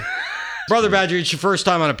 Okay. Brother Badger, it's your first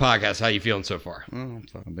time on a podcast. How you feeling so far? Oh,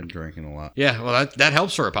 I've been drinking a lot. Yeah, well, that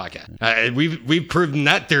helps for a podcast. We've proven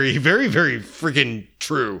that theory very, very freaking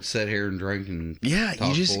true. Sit here and drink and Yeah, talk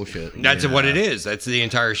you just bullshit. That's what it is. That's the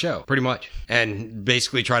entire show, pretty much. And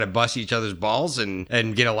basically try to bust each other's balls and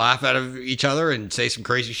get a laugh out of each other and say some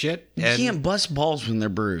crazy shit. you And can't bust balls when they're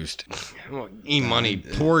bruised. well, E-money,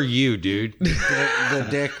 poor you, dude. The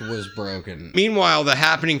dick was broken. Meanwhile, the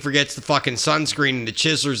Happening forgets the fucking sunscreen and the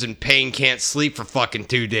Chiselers in pain can't sleep for fucking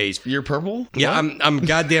 2 days. You're purple? Yeah, I'm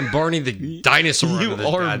goddamn Barney the dinosaur. You under this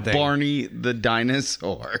are god thing. Barney the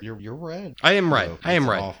dinosaur. You're red. I am red. Oh, I am it's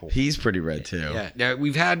red. awful. He's pretty red too. Yeah. Now,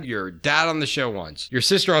 we've had your dad on the show once, your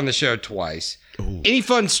sister on the show twice. Any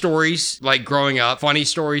fun stories, like growing up, funny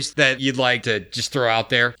stories that you'd like to just throw out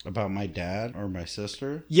there? About my dad or my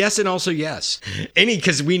sister? Yes, and also yes. Any,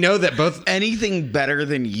 because we know that both. Anything better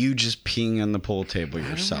than you just peeing on the pool table I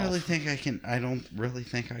yourself? don't really think I can. I don't really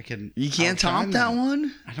think I can. You can't top outshine that them.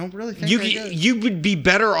 one? I don't really think You I could. you would be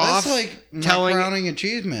better off That's like my telling. crowning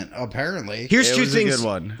achievement, apparently. Here's It two was a things. good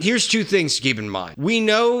one. Here's two things to keep in mind. We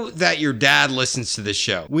know that your dad listens to this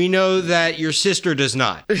show. We know that your sister does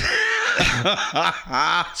not.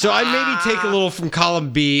 So I'd maybe take a little from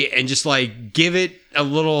column B and just like give it a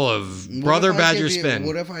little of What Brother if I Badger give you- spin.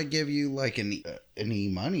 What if I give you like an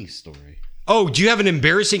E-money story? Oh, do you have an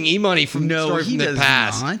embarrassing E-money from No, story he from the does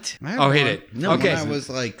past? not. I had Oh, hit one- it. No, Okay. When I was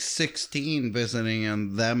like 16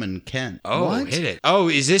 visiting them in Kent. Oh, What? hit it. Oh,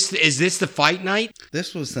 is this the fight night?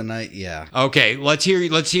 This was the night, yeah. Okay, let's hear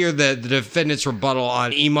the defendant's rebuttal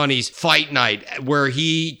on E-Money's fight night where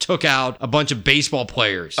he took out a bunch of baseball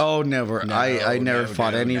players. Oh, never. I never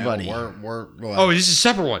fought anybody. We're Oh, this is a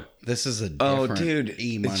separate one. this is a Oh, different dude,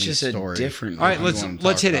 E-money it's just story. a different. All right, I'm let's gonna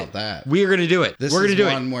let's talk hit about it. that. We are gonna do it. This We're gonna is do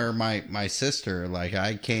one it. where my sister, like,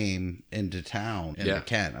 I came into town in Yeah.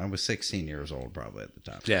 Kent. I was 16 years old probably at the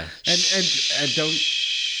time. Yeah. And don't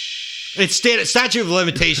It's statute of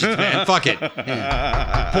limitations, man. Fuck it.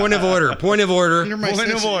 Point of order. Point of order. You're my Point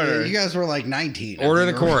of sister. order. You guys were like 19. Order in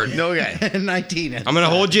the court. Okay. 19. I'm going to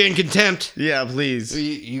hold you in contempt. Yeah, please.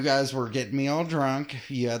 You guys were getting me all drunk.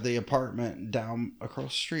 You had the apartment down across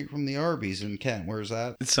the street from the Arby's in Kent. Where's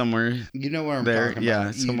that? It's somewhere. You know what I'm There, talking yeah,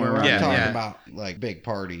 about. somewhere You know what around I'm talking there. about, like big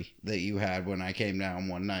party that you had when I came down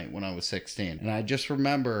one night when I was 16. And I just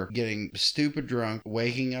remember getting stupid drunk,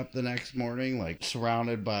 waking up the next morning, like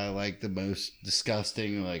surrounded by like the most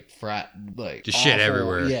disgusting, like frat, like Just shit awful-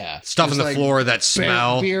 everywhere. Yeah. Stuff Just on the like floor, that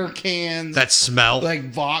smell. Beer cans. That smell.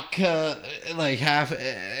 Like vodka, like half,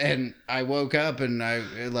 and I woke up and I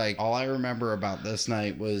like all I remember about this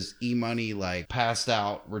night was E-Money like passed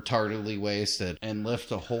out, retardedly wasted, and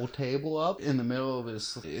lifted a whole table up in the middle of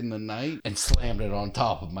in the night and slammed it on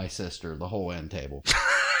top of my sister, the whole end table.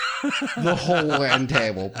 The whole end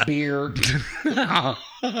table, beer,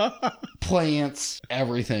 plants,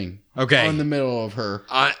 everything. Okay. on the middle of her,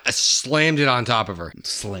 I slammed it on top of her.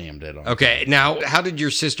 slammed it on. Okay, now how did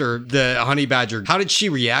your sister, the honey badger, how did she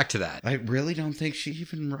react to that? I really don't think she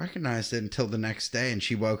even recognized it until the next day, and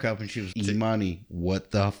she woke up and she was E-Money.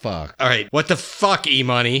 What the fuck? All right, what the fuck,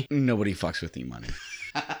 E-Money? Nobody fucks with E-Money.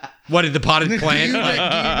 What did the potted plant? Do you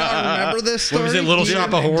not remember this story? What was it, Little Do you-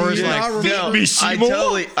 Shop of do you Horrors? not Like, remember- me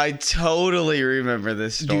Seymour? I totally remember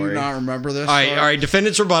this Do story. you not remember this? All right, story? all right.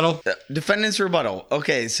 Defendant's rebuttal. Defendant's rebuttal.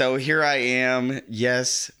 Okay, so here I am.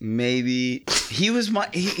 Yes, maybe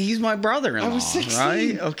he's my brother-in-law. I was 16.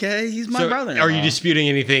 right? Okay, he's my So, brother-in-law. are you disputing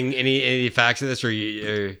anything? Any facts of this, or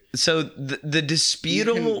you? So the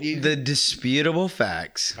disputable You can- the disputable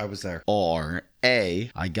facts I was there. are A,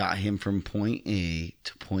 I got him from point A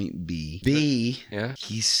to point B. B, Yeah.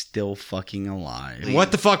 he's still fucking alive.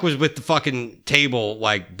 What the fuck was with the fucking table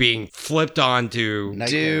like being flipped onto? Night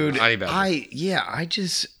Dude, Honey badger.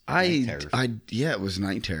 it was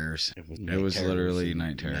night terrors. It was literally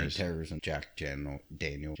night terrors. Night terrors and Jack, Daniel,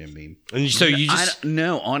 Jim Beam. And so you I just don't-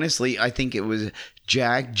 no, honestly, I think it was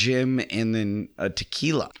Jack, Jim, and then a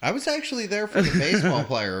tequila. I was actually there for the baseball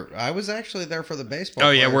player. I was actually there for the baseball.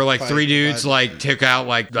 oh yeah, player where like fight, three dudes but- like took out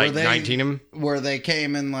like Were they- 19 of them. where they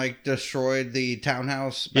came and like destroyed the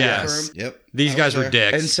townhouse Yes. bathroom. Yep. These I guys was were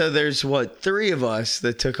there. dicks. And so there's three of us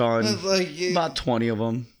that took on Like about 20 of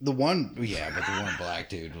them. the one, yeah, but the one black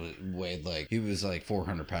dude weighed like he was like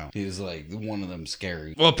 400 pounds. He was like one of them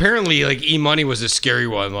scary. Well, apparently like E-Money was a scary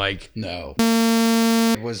one. Like No,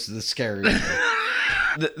 it was the scary one.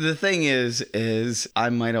 The thing is I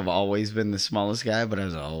might have always been the smallest guy, but I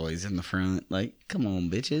was always in the front. Like, come on,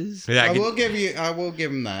 bitches. yeah, I will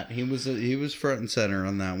give him that. He was front and center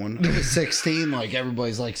on that one. I was 16. Like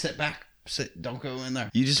everybody's like, sit back, don't go in there.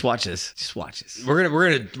 You just watch this. Just watch this. we're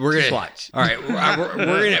gonna Just watch. All right,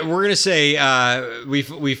 we're gonna say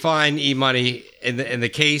we find E-Money in the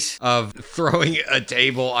case of throwing a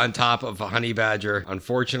table on top of a honey badger.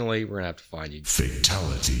 Unfortunately, we're gonna have to find you.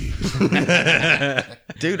 Fatality.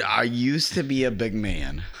 Dude, I used to be a big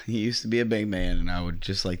man. He used to be a big man, and I would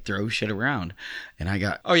just like throw shit around. And I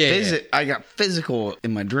got I got physical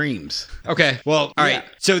in my dreams. Okay, well, all right.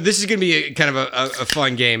 So this is gonna be a kind of a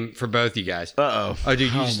fun game for both you guys. Uh-oh. Oh,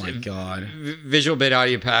 dude, Oh my god. Visual Bit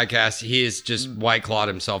Audio Podcast. He has just white clawed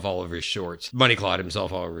himself all over his shorts. Money clawed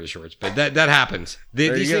himself all over his shorts. But that happens.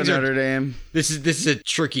 There These you go, things are. Notre Dame. This is a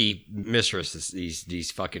tricky mistress.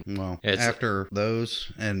 These fucking. Well, It's- after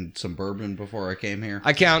those and some bourbon before I came here,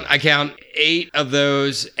 I count 8 of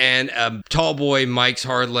those and a tall boy Mike's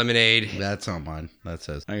Hard Lemonade. that's not mine. That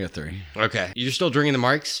says I got 3. Okay, you're still drinking the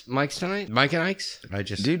Mike's tonight? Mike and Ike's? I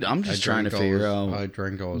just Dude, I'm just trying to drank all figure his- out I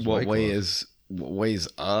drank all his what White way Claws. what weighs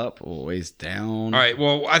up, what weighs down. All right.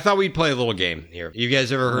 Well, I thought we'd play a little game here. You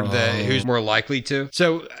guys ever heard the who's more likely to?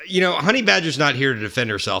 So, Honey Badger's not here to defend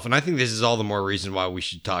herself, and I think this is all the more reason why we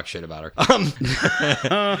should talk shit about her.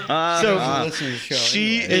 So Listen to the show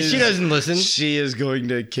she anyway. she doesn't listen. She is going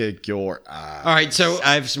to kick your ass. All right, so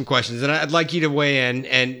I have some questions, and I'd like you to weigh in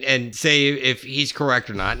and say if he's correct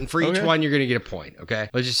or not. And for each Okay. one, you're going to get a point. Okay,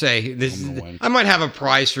 let's just say this is. gonna win. I might have a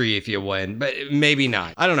prize for you if you win, but maybe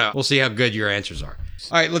not. I don't know. We'll see how good your answers are.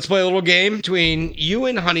 All right, let's play a little game between you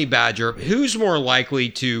and Honey Badger. Who's more likely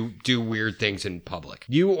to do weird things in public,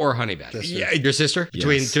 you or Honey Badger? Sister. Yeah, your sister.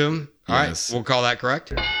 Between the Yes. two of them. All Yes. right, we'll call that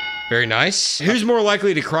correct. Very nice. Who's more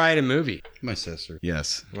likely to cry at a movie? My sister.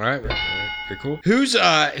 Yes. All right, very cool.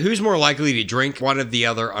 Who's more likely to drink one of the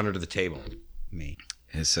other under the table? Me.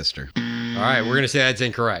 His sister. All right, we're gonna say that's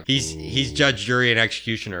incorrect. He's judge, jury, and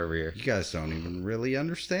executioner over here. You guys don't even really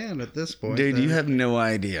understand at this point. Dude, you have no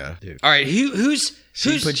idea. All right, who's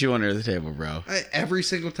She'd Who's- put you under the table, bro. Every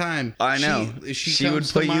single time. I know. She would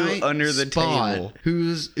comes put to you my under the spot. table.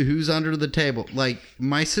 Who's under the table? Like,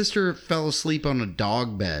 my sister fell asleep on a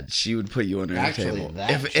dog bed. She would put you under Actually, the table.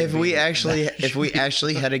 that should If we be- actually that if we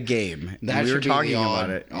actually had a game, That and we were should be talking the about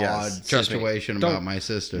it. odd Yes. Trust me. situation Don't- about my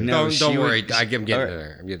sister. No, Don't she worry. would- I'm getting All right.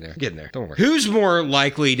 there. I'm getting there. Don't worry. Who's more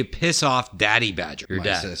likely to piss off Daddy Badger? Your My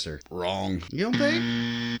dad. sister. Wrong. You don't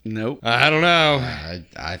think? Nope. I don't know.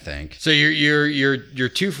 I think So you're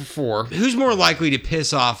 2 for 4. Who's more likely to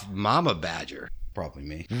piss off Mama Badger? probably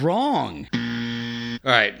me. Wrong.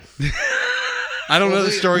 All right. I don't know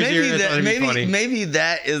the stories here. Maybe That'd be funny. maybe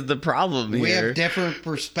that is the problem We here. have different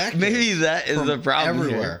perspectives. Maybe that is from the problem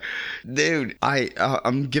everywhere. here. Dude,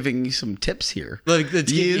 I'm giving you some tips here. Like,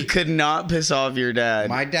 let's You get- could not piss off your dad.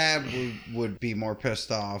 My dad would be more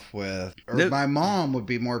pissed off with, or Nope. my mom would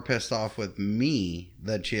be more pissed off with me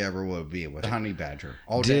than she ever would be with Honey Badger.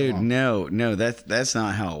 All day Dude, long. no, that's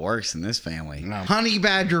not how it works in this family. No. Honey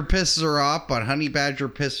Badger pisses her off, but Honey Badger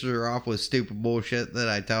pisses her off with stupid bullshit that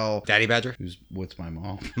I tell. Daddy Badger? What's my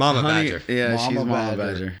mom? Mama Honey- Badger. Yeah, she's Mama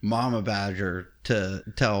Badger. Mama Badger to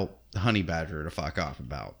tell Honey Badger to fuck off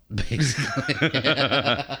about, basically.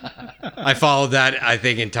 I followed that, I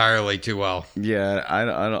think, entirely too well. Yeah, I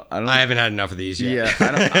don't. I haven't had enough of these yet. Yeah,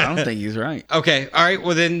 I don't think he's right. Okay. All right.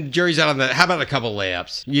 Well, then jury's out on that. How about a couple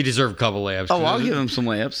layups? You deserve a couple layups. Oh, I'll give him some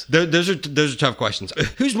layups. Those are tough questions.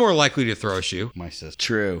 Who's more likely to throw a shoe? My sister.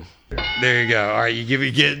 True. There you go. All right.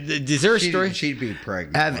 Is there a story? She'd be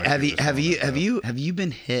pregnant. Have while she was going to you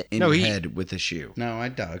been hit in No, the he- head with a shoe? No, I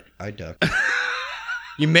ducked.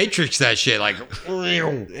 You matrix that shit. Like,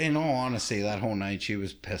 In all honesty, that whole night she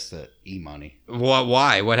was pissed at E-Money. what?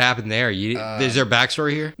 Why? What happened there? Is there a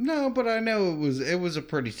backstory here? No, but I know it was a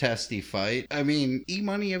pretty testy fight. I mean,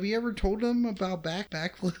 E-Money, have you ever told him about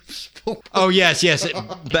backflips? Oh yes.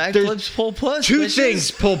 Backflips, pull puss. Two bitches.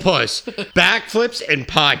 things pull puss: backflips and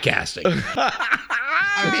podcasting.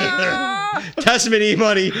 Testament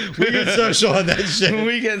E-Money. We get social on that shit.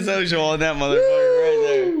 Weekend social on that motherfucker right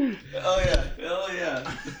there. Oh yeah. Hell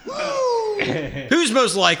yeah. Who's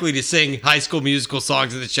most likely to sing High School Musical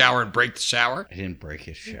songs in the shower and break the shower? I didn't break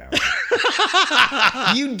his shower.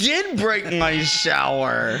 You did break my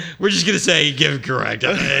shower. We're just gonna say give it correct.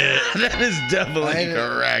 That is I definitely had a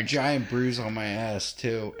correct. giant bruise on my ass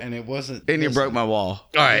too, and it wasn't. And you listen, broke my wall.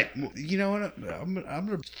 All right, You know what? I'm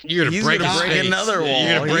gonna. you're gonna He's break, gonna his break face. another wall.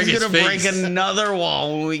 You're gonna break He's his gonna break face. another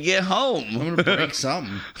wall when we get home. I'm gonna break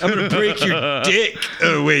something. I'm gonna break your dick.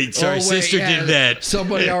 Oh wait, sorry, Oh, wait, sister yeah, did that.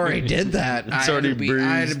 Somebody already did that. I already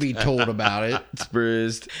I had to be told about it. It's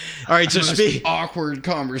bruised. All right, so Most speak. awkward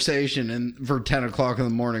conversation and for 10 o'clock in the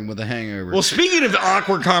morning with a hangover. Well, speaking of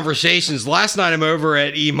awkward conversations, last night I'm over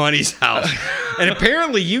at E Money's house, and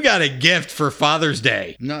apparently you got a gift for Father's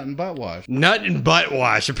Day. Nothing but wash. Nut and butt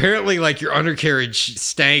wash. Apparently, like your undercarriage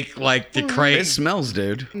stank like the It crate. smells,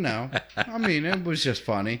 dude. No, I mean it was just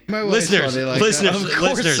funny. My wife's Listeners, funny like listeners. that. Of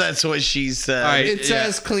course, Listeners. that's what she said. All right. It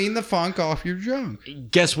says clean the funk off your junk.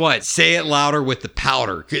 Guess what? Say it louder with the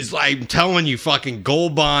powder, because I'm telling you, fucking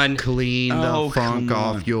Gold Bond. Clean Oh, the funk come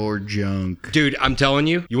off on. your junk. Dude, I'm telling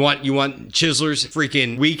you, you want Chisler's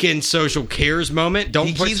freaking weekend social cares moment? Don't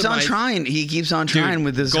He put keeps on somebody- trying. He keeps on trying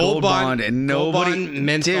with this Gold Gold Bond- Bond, and Gold nobody. Bond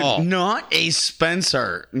meant dude, all. not a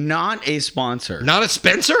Spencer, not a sponsor, Not a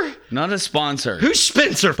Spencer? not a sponsor, Who's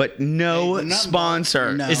Spencer? but no Hey, not-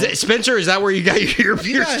 sponsor. no. Is it Spencer? Is that where you got your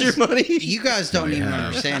pierced your money? You guys don't even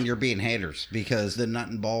understand you're being haters because the Nut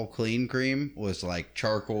and Ball clean cream was like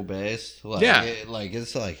charcoal based. Like, Yeah.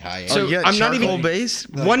 it's like high. So, Oh, yeah, I'm not charcoal even- base.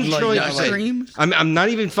 One like trillion ice percent. cream. I'm not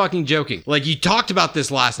even fucking joking. Like you talked about this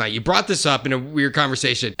last night. You brought this up in a weird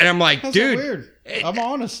conversation, and I'm like, How's dude. that weird? I'm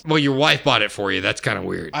honest. Well, your wife bought it for you. That's kind of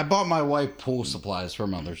weird. I bought my wife pool supplies for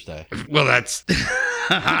Mother's Day. Well, that's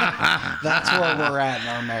That's where we're at in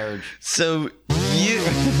our marriage. So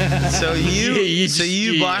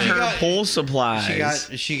you buy her got- pool supplies.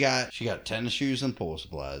 She got tennis shoes and pool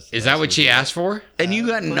supplies. is that what she asked for? and you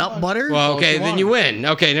got nut butter. Well, okay, she then you win.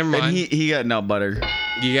 Okay, never and mind. he got nut butter.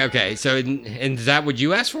 Yeah, okay, so and is that what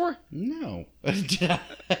you asked for? No.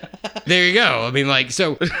 There you go. I mean, like,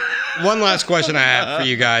 so one last question I have for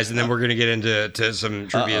you guys, and then we're gonna get into some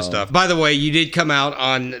trivia stuff. By the way, you did come out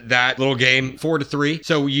on that little game 4-3,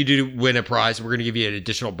 so you did win a prize. We're gonna give you an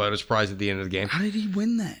additional bonus prize at the end of the game. How did he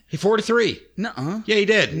win that? 4-3. Nuh-uh. Yeah, he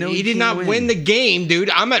did. No, he he did can't not win the game, dude.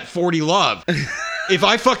 I'm at 40 love. If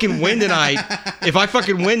I fucking win tonight, if I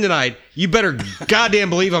fucking win tonight, you better goddamn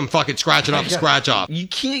believe I'm fucking scratching off a scratch off. You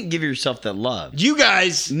can't give yourself that love. You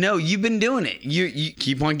guys. No, you've been doing it. You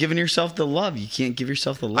keep on giving yourself the love. You can't give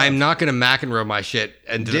yourself the love. I'm not going to McEnroe my shit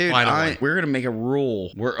into the final one. We're going to make a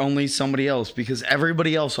rule where only somebody else, because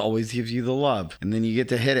everybody else always gives you the love. And then you get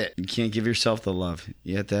to hit it. You can't give yourself the love.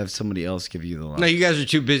 You have to have somebody else give you the love. No, you guys are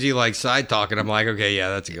too busy like side talking. I'm like, okay, yeah,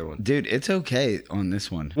 that's a good one. Dude, it's okay on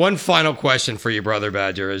this one. One final question for you, Brother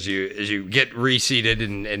Badger, as you get reseated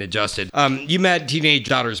and adjusted. You met teenage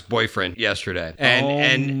daughter's boyfriend yesterday,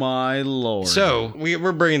 and my lord! So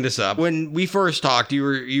we're bringing this up. When we first talked,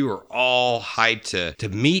 you were all hyped to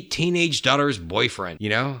meet teenage daughter's boyfriend. You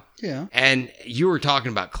know. Yeah. And you were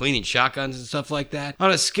talking about cleaning shotguns and stuff like that.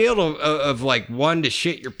 On a scale of like 1 to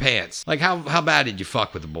shit your pants, like how bad did you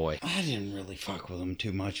fuck with the boy? I didn't really fuck with him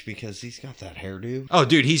too much because he's got that hairdo. Oh,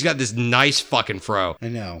 dude, he's got this nice fucking fro. I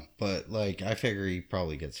know, but like I figure he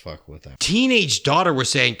probably gets fucked with that. Teenage daughter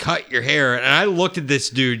was saying, cut your hair. And I looked at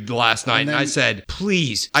this dude last night and I said,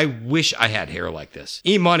 please, I wish I had hair like this.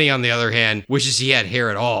 E-Money, on the other hand, wishes he had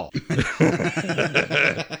hair at all.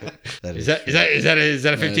 Is that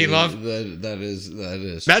a 15 love? That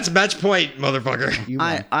is. That's match point, motherfucker.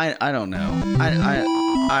 I don't know. I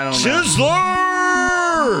don't know.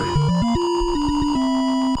 Sizzler!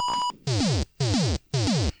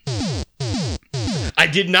 I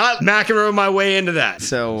did not McEnroe my way into that.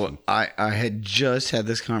 So I had just had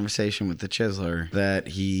this conversation with the Chiseler that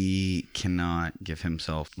he cannot give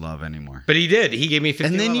himself love anymore. But he did. He gave me 15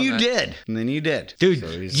 And then love you on that. did. And then you did.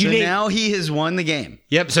 Dude, So now he has won the game.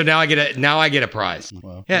 Yep, so now I get a prize.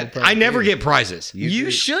 Well, Yeah, I never get prizes. You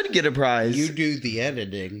should get a prize. You do the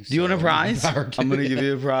editing. Do you want a prize? I'm going to give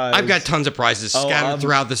you a prize. I've got tons of prizes scattered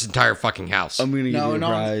throughout this entire fucking house. I'm going to give you a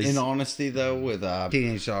prize. In honesty, though, with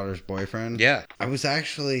teenage daughter's boyfriend, Yeah. I was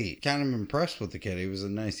actually kind of impressed with the kid. He was a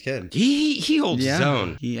nice kid. He holds his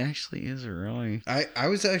own. He actually is really. I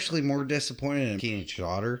was actually more disappointed in teenage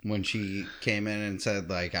daughter when she came in and said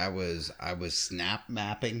like I was snap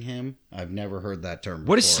mapping him. I've never heard that term before.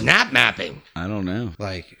 What is snap mapping? I don't know.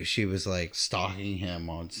 Like she was like stalking him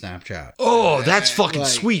on Snapchat. Oh, that's fucking Like-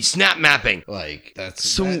 sweet. Snap mapping. Like that's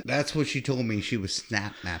So- that's what she told me. She was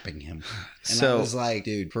snap mapping him. And So- I was like,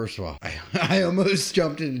 dude, first of all, I almost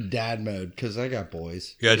jumped into dad mode because I got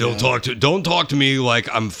boys. Yeah, don't talk to me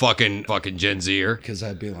like I'm fucking Gen Zer. Because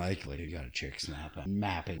I'd be like, you got a chick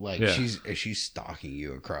mapping. Like Yeah. she's stalking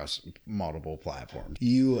you across multiple platforms.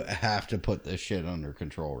 You have to put this shit under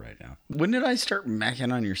control right now. When did I start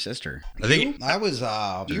macking on your sister? I think I was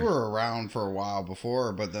you were around for a while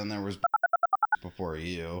before, but then there was before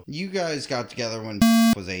you. You guys got together when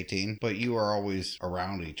was 18, but you were always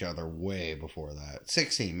around each other way before that.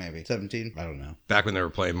 16 maybe. 17? I don't know. back when they were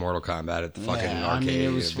playing Mortal Kombat at the fucking arcade.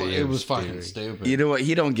 it was fucking stupid. You know what?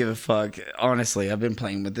 He don't give a fuck. Honestly, I've been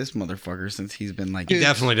playing with this motherfucker since he's been like. He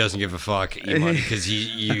definitely doesn't give a fuck, E-Money, because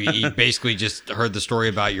he basically just heard the story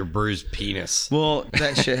about your bruised penis. Well,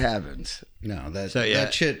 that shit happens. No, that yeah.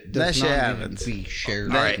 shit does That shit not happens. need to be shared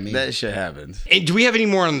All right, with me. That shit happens. And do we have any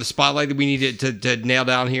more on the spotlight that we need to nail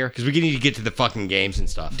down here? Because we need to get to the fucking games and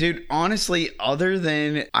stuff. Dude, honestly, other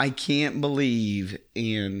than I can't believe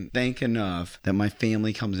and thank enough that my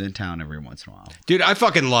family comes in town every once in a while. Dude, I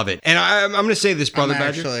fucking love it. And I'm going to say this, Brother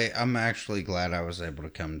Badger. I'm actually glad I was able to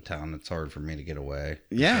come to town. It's hard for me to get away.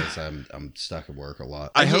 Yeah. Because I'm stuck at work a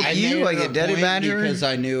lot. I hope made you, it like a Daddy point Badger. Because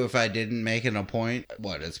I knew if I didn't make it a point,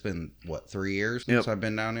 it's been 3 years since I've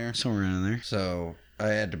been down here. Somewhere around there. So I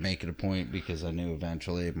had to make it a point because I knew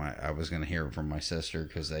eventually I was going to hear it from my sister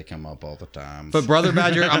because they come up all the time. But Brother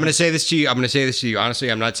Badger, I'm going to say this to you. Honestly,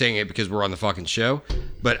 I'm not saying it because we're on the fucking show,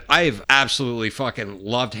 but I've absolutely fucking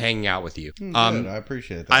loved hanging out with you. Good, I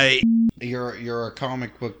appreciate that. You're a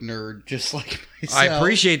comic book nerd just like myself. I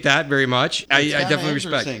appreciate that very much. I It's kinda definitely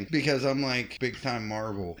respect. interesting because I'm like big time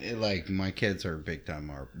Marvel. Like my kids are big time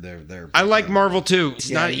Marvel. They're. I big like time Marvel too.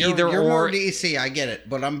 It's not you're either more or. DC. I get it,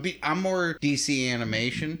 but I'm more DC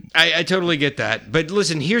animation. I totally get that. But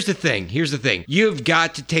listen, here's the thing. You've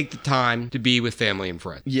got to take the time to be with family and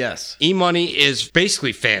friends. Yes. E-Money is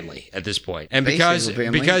basically family at this point. And Basically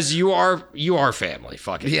family. because you are family,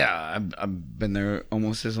 fuck it. Yeah, I've been there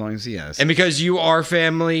almost as long as he has. And because you are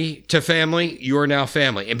family to family, you are now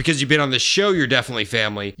family. And because you've been on the show, you're definitely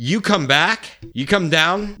family. You come back, you come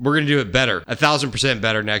down, we're going to do it better. 1,000%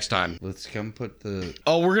 better next time. Let's come put the.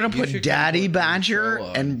 Oh, we're gonna You put should Daddy come put the Badger show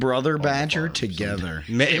up and Brother on the Badger farm together.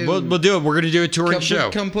 We'll do it. We're going to do a touring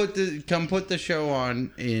show. Come put the show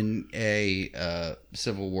on in a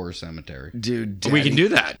Civil War cemetery. Dude, We can do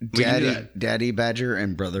that. We can do that. Daddy Badger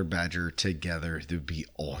and Brother Badger together. It would be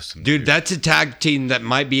awesome. Dude, that's a tag team that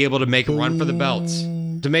might be able to make a run for the belts.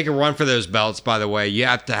 To make a run for those belts, by the way, you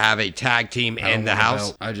have to have a tag team in the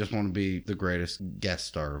house. I just want to be the greatest guest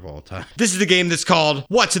star of all time. This is the game that's called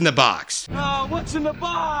What's in the Box. What's in the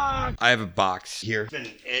box? I have a box here.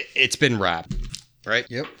 It's been wrapped. Right?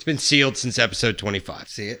 Yep. It's been sealed since episode 25.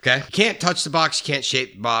 See it? Okay? You can't touch the box, you can't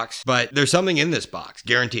shape the box, but there's something in this box,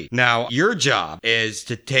 guaranteed. Now, your job is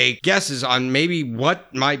to take guesses on maybe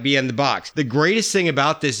what might be in the box. The greatest thing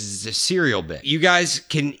about this is a cereal bit. You guys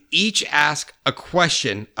can each ask a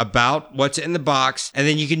question about what's in the box, and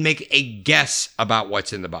then you can make a guess about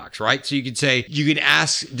what's in the box, right? So you can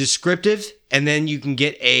ask descriptive, and then you can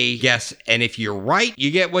get a guess. And if you're right,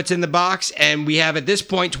 you get what's in the box. And we have at this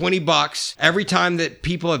point $20. Every time that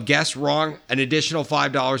people have guessed wrong, an additional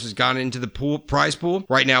 $5 has gone into the prize pool.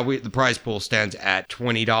 Right now, the prize pool stands at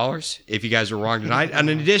 $20. If you guys are wrong tonight, an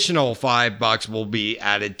additional $5 will be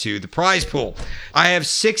added to the prize pool. I have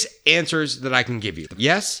 6 answers that I can give you.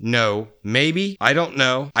 Yes, no, maybe, I don't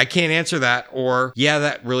know, I can't answer that, or yeah,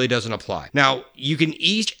 that really doesn't apply. Now, you can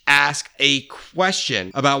each ask a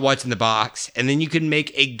question about what's in the box, and then you can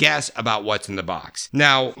make a guess about what's in the box.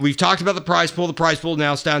 Now, we've talked about the prize pool. The prize pool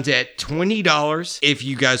now stands at $20. If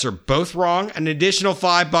you guys are both wrong, an additional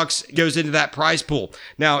 $5 goes into that prize pool.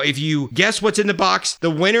 Now, if you guess what's in the box,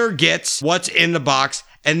 the winner gets what's in the box,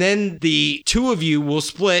 and then the two of you will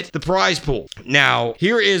split the prize pool. Now,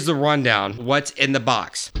 here is the rundown. What's in the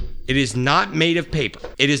box? It is not made of paper.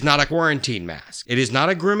 It is not a quarantine mask. It is not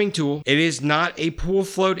a grooming tool. It is not a pool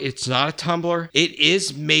float. It's not a tumbler. It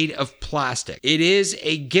is made of plastic. It is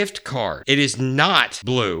a gift card. It is not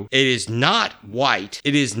blue. It is not white.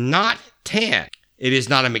 It is not tan. It is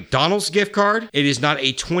not a McDonald's gift card. It is not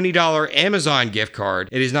a $20 Amazon gift card.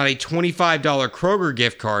 It is not a $25 Kroger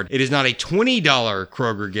gift card. It is not a $20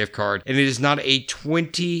 Kroger gift card. And it is not a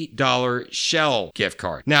 $20 Shell gift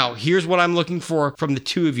card. Now, here's what I'm looking for from the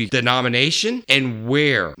two of you. Denomination and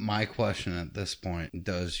where. My question at this point,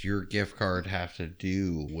 does your gift card have to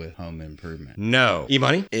do with home improvement? No.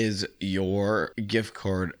 E-Money? Is your gift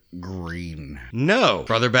card green? No.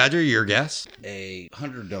 Brother Badger, your guess? A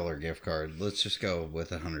 $100 gift card. Let's just go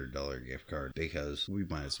with a $100 gift card because we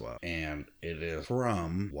might as well. And it is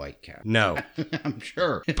from White Cat. No. I'm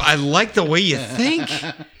sure. I like the way you think.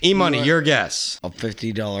 E-Money, your guess? A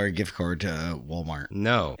 $50 gift card to Walmart.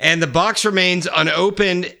 No. And the box remains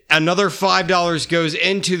unopened. Another $5 goes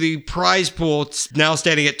into the prize pool. It's now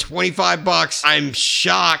standing at $25. I'm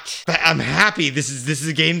shocked. I'm happy. This is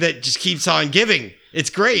a game that just keeps on giving. It's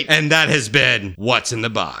great. And that has been What's in the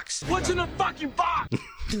Box. What's in the fucking box?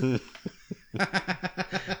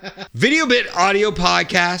 Video Bit Audio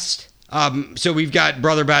Podcast. So we've got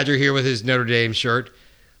Brother Badger here with his Notre Dame shirt,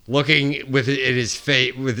 looking with it in his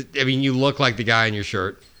face. You look like the guy in your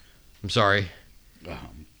shirt. I'm sorry.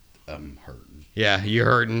 I'm hurting. Yeah, you're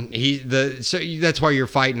hurting. So that's why you're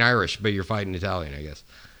fighting Irish, but you're fighting Italian, I guess.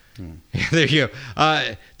 There you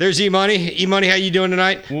go. There's E-Money. E-Money, how you doing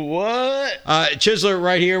tonight? What? Chisler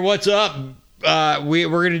right here. What's up? We're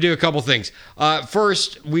going to do a couple things.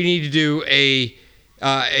 First, we need to do a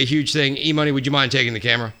huge thing. E-Money, would you mind taking the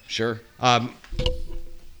camera? Sure.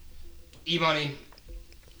 E-Money,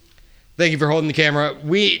 thank you for holding the camera.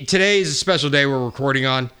 Today is a special day we're recording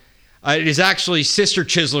on. It is actually Sister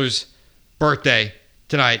Chisler's birthday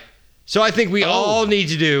tonight. So I think we all need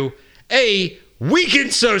to do a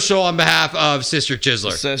Weekend Social on behalf of Sister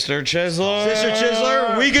Chisler. Sister Chisler. Sister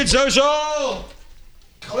Chisler, Weekend Social.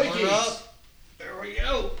 Clickies. There we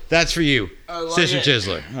go. That's for you, Sister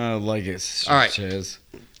Chisler. I like it, Sister All right. Chiz.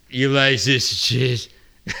 You like Sister Chiz?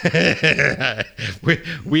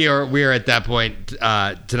 we are at that point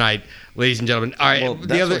tonight, ladies and gentlemen. All right. Well,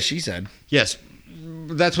 that's what she said. Yes.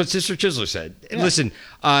 That's what Sister Chisler said. Yeah. Listen,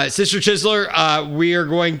 Sister Chisler,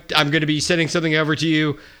 I'm going to be sending something over to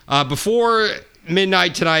you before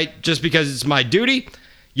midnight tonight, just because it's my duty.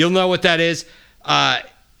 You'll know what that is.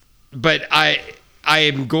 But I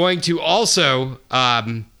am going to also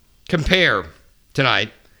compare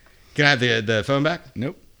tonight. Can I have the phone back?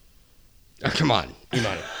 Nope. Oh, come on.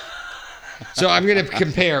 E-Money. So I'm going to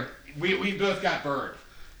compare. We both got burned.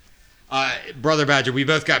 Brother Badger, we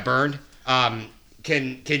both got burned.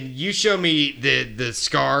 Can you show me the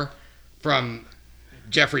scar from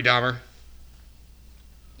Jeffrey Dahmer?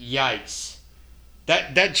 Yikes.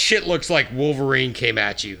 That shit looks like Wolverine came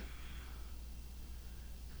at you.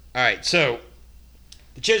 All right, so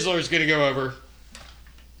the Chisler is going to go over.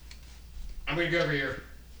 I'm going to go over here.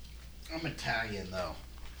 I'm Italian, though.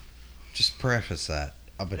 Just preface that.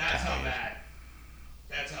 I'm Italian. That's how bad.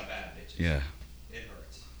 That's how bad, bitches. Yeah. It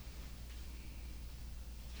hurts.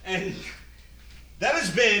 And that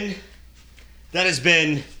has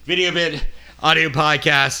been Video Bit Audio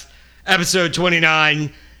Podcast. episode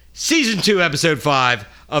 29, season 2, episode 5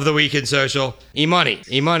 of the Weekend Social. E-Money.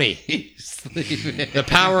 The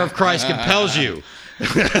power of Christ compels you.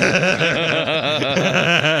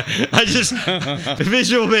 I just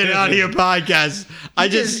visual man audio podcast. I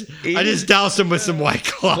just doused him with some White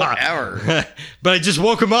Claw. Whatever. But I just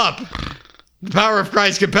woke him up. The power of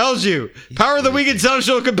Christ compels you. Power of the Weekend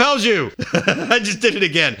Social compels you. I just did it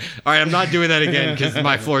again. All right, I'm not doing that again because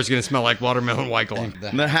my floor is going to smell like watermelon White Claw.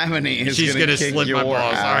 The Harmony is She's going to kick slip my your balls.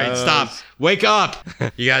 All right, ass. stop. Wake up.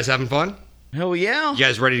 You guys having fun? Hell yeah. You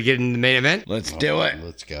guys ready to get into the main event? Let's do it.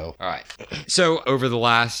 Let's go. All right. So over the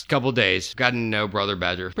last couple days, I've gotten to know Brother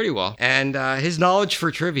Badger pretty well. And his knowledge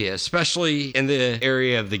for trivia, especially in the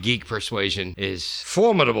area of the geek persuasion, is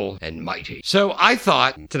formidable and mighty. So I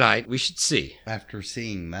thought tonight we should see. After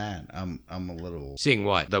seeing that, I'm a little Seeing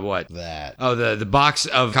what? The what? that. Oh, the box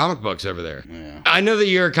of comic books over there. Yeah. I know that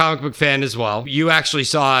you're a comic book fan as well. You actually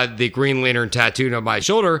saw the Green Lantern tattooed on my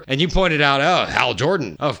shoulder, and you pointed out, oh, Hal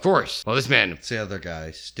Jordan. Oh, of course. Well, this man. It's the other guy,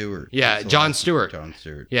 Stewart. Yeah, That's the Jon last- Stewart. Jon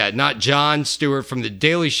Stewart. Yeah, not Jon Stewart from The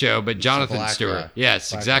Daily Show, but Jonathan black Stewart. guy. Yes,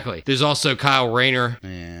 Black exactly. There's also Kyle Rayner.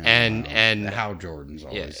 And And Hal Jordan's yeah,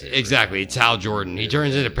 always there. exactly. It's Hal Jordan. He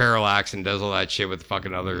turns into Parallax and does all that shit with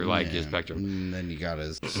fucking other Yeah. spectrum. And then you got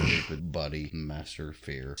his stupid buddy, Master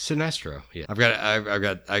Fear. Sinestro. Yeah,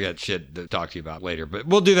 I got shit to talk to you about later, but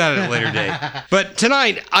we'll do that at a later date. But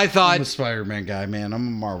tonight I I'm thought a Spider-Man guy, man. I'm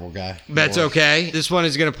a Marvel guy. that's Or- okay. This one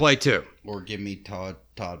is gonna play too. Or give me Todd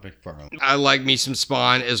McFarlane. I like me some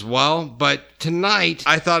Spawn as well, but tonight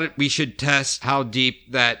I thought we should test how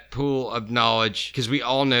deep that pool of knowledge, because we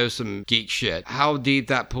all know some geek shit, how deep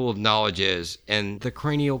that pool of knowledge is in the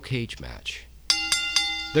cranial cage match.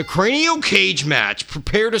 The cranial cage match.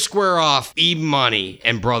 Prepare to square off E-Money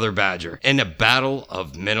and Brother Badger in a battle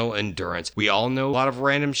of mental endurance. We all know a lot of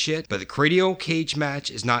random shit, but the cranial cage match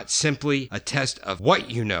is not simply a test of what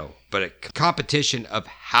you know, but a competition of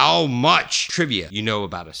how much trivia you know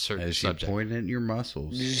about a certain As you subject. point at your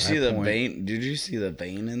muscles. Did you see the vein? Did you see the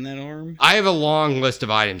vein in that arm? I have a long list of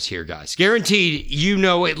items here, guys. Guaranteed you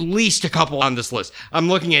know at least a couple on this list. I'm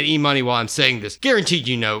looking at E-Money while I'm saying this. Guaranteed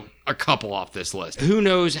you know a couple off this list. Who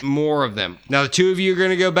knows more of them? Now, the two of you are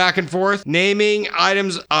going to go back and forth, naming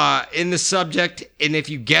items in the subject, and if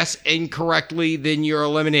you guess incorrectly, then you're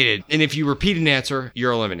eliminated. And if you repeat an answer,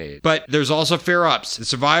 you're eliminated. But there's also fair ups. The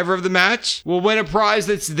survivor of the match will win a prize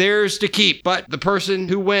that's theirs to keep, but the person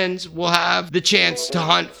who wins will have the chance to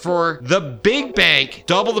hunt for the big bank,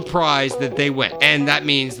 double the prize that they win. And that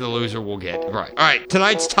means the loser will get it right. All right,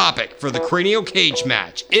 tonight's topic for the cranial cage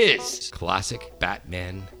match is classic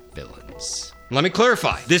Batman villains. Let me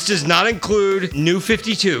clarify. This does not include New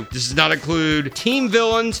 52. This does not include team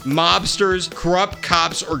villains, mobsters, corrupt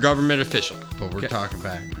cops, or government officials. But we're talking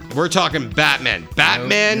Batman. We're talking Batman.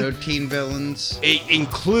 Batman, No teen villains. it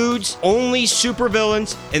includes only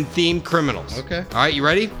supervillains and themed criminals. Okay. All right, you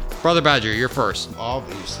ready? Brother Badger, you're first.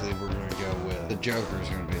 Obviously, we're going to go with the Joker's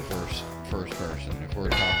going to be the first person if we're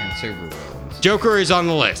talking supervillains. Joker is on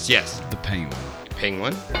the list, yes. The Penguin.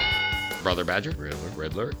 Penguin. Brother Badger.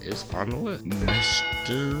 Riddler is on the list.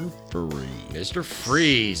 Mr. Freeze. Mr.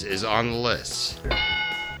 Freeze is on the list.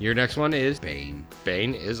 Your next one is Bane.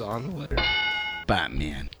 Bane is on the list.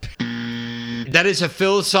 Batman. That is a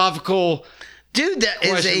philosophical. Dude, that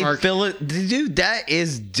is Question mark. Dude, that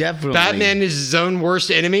is definitely. Batman is his own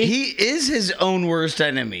worst enemy. He is his own worst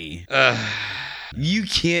enemy. You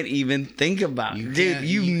can't even think about it. Dude, can't-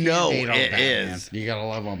 you can't know hate on it Batman. is. You gotta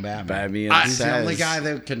love on Batman. Batman He's the only says- guy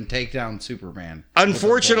that can take down Superman.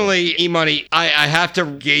 Unfortunately, E-Money, I have to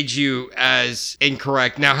gauge you as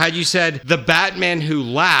incorrect. Now, had you said the Batman who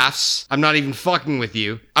laughs, I'm not even fucking with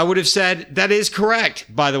you, I would have said that is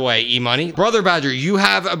correct, by the way, E-Money. Brother Badger, you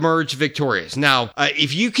have emerged victorious. Now,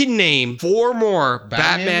 if you can name 4 more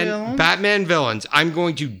Batman Batman villains, I'm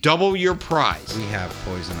going to double your prize. We have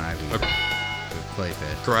Poison Ivy. Okay. We have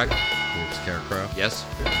Clayface. Correct? We have Scarecrow. Yes?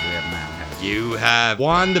 We have Manhattan. You have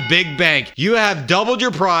won the big bank. You have doubled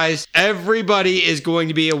your prize. Everybody is going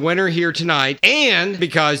to be a winner here tonight. And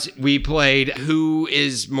because we played who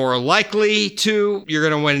is more likely to, you're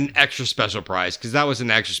going to win an extra special prize because that was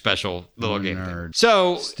an extra special little game. Nerd.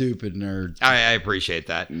 So Stupid nerd. I appreciate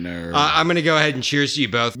that. Nerd. I'm going to go ahead and cheers to you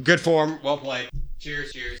both. Good form. Well played.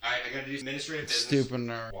 Cheers. I gotta do administrative business. Stupid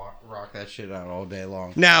nerd. Rock that shit out all day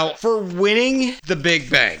long. Now, for winning the big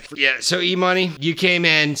bank. Yeah, so E-Money, you came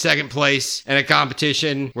in second place in a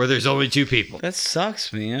competition where there's only 2 people. That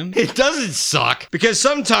sucks, man. It doesn't suck because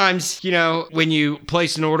sometimes, when you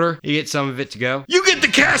place an order, you get some of it to go. You get the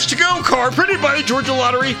cash to go card printed by the Georgia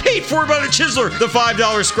Lottery, paid for by the Chiseler. The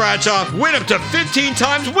 $5 scratch off, win up to 15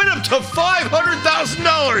 times, win up to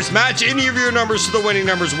 $500,000. Match any of your numbers to the winning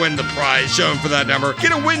numbers, win the prize shown for that number.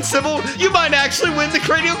 Get a win symbol, you might actually win the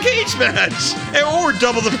cranial cage match. Or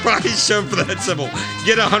double the prize shown for that symbol.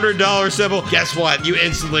 Get a $100 symbol, guess what? You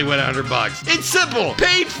instantly win $100. It's simple.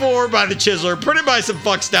 Paid for by the Chiseler, printed by some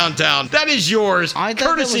fucks downtown. That is yours. I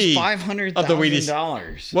thought courtesy that was $500,000. of the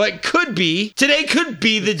Wheaties. Well, it could be. Today could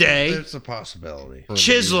be the day. There's a possibility.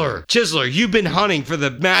 Chiseler, you've been hunting for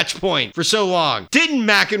the match point for so long. Didn't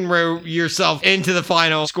McEnroe yourself into the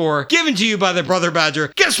final score given to you by the Brother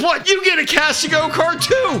Badger? Guess what? You get a cash to go card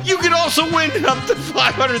too. You can also win up to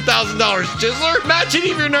 $500,000. Chiseler, match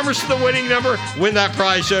any of your numbers to the winning number. Win that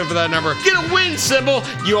prize shown for that number. Get a win symbol.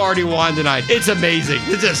 You already won tonight. It's amazing.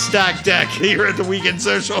 It's a stacked deck here at the Weekend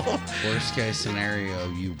Social. Worst case scenario,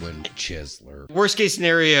 you win Chiseler. Worst case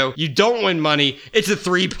scenario, you don't win money. It's a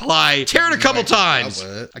 3-ply. Tear it a couple times.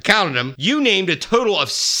 I counted them. You named a total of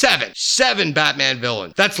 7 Batman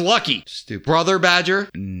villains. That's lucky. Stupid. Brother Badger.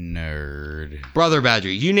 Nerd. Brother Badger.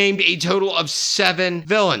 You named a total of 7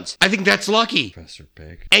 villains. I think that's lucky. Professor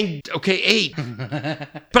Pig. And, okay, 8.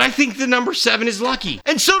 But I think the number 7 is lucky.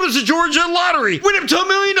 And so does the Georgia Lottery. Win up to $1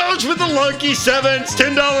 million with the Lucky Sevens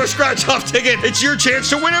 $10 scratch-off ticket. It's your chance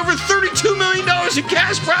to win over $32 million in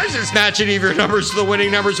cash prizes. Match any of your numbers to the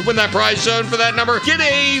winning numbers. Win that prize shown for that number. Get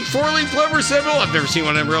a 4-leaf clover symbol. I've never seen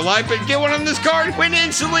one in real life, but get one on this card. Win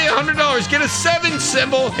instantly $100. Get a 7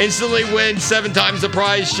 symbol. Instantly win 7 times the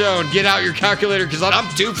prize shown. Get out your calculator because I'm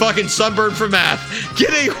too fucking sunburned for math.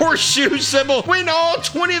 Get a horseshoe symbol. Win all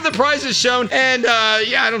 20 of the prizes shown. And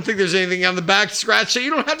I don't think there's anything on the back to scratch, so you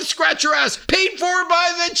don't have to scratch your ass. Paid for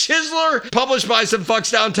by the Chiseler. Published by some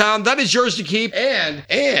fucks downtown. That is yours to keep.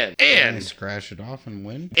 And Scratch it off and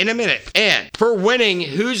win? in a minute. And for winning,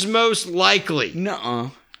 who's most likely? Nuh-uh.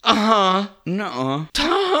 Uh-huh. Nuh-uh.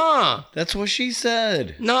 Uh-huh. That's what she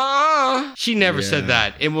said. Nah. She never said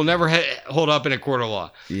that. It will never hold up in a court of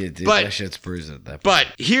law. Yeah, dude, But- that shit's bruising at that point. But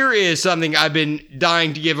here is something I've been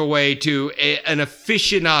dying to give away to an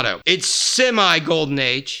aficionado. It's semi-golden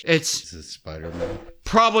age. It's This is Spider-Man.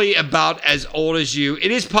 probably about as old as you.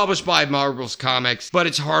 It is published by Marvel's Comics, but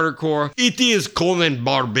it's hardcore. It is Conan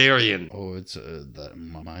Barbarian. Oh, it's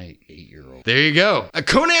my 8-year-old. There you go.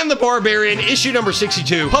 Conan the Barbarian, issue number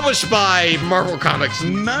 62, published by Marvel Comics.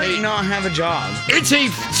 Might not have a job. It's a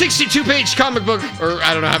 62-page comic book, or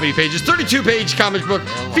I don't know how many pages, 32-page comic book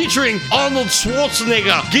featuring Arnold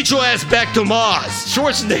Schwarzenegger. Get your ass back to Mars.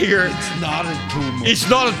 Schwarzenegger. Not a tumor. It's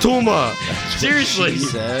not a tumor. Seriously. She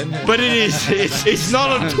said. But it is. It's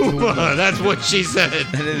not a tumor. That's what she said.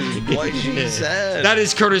 That is what she said. That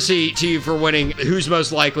is courtesy to you for winning. Who's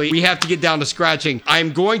most likely? We have to get down to scratching.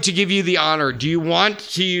 I'm going to give you the honor. Do you want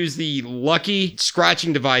to use the lucky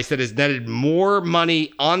scratching device that has netted more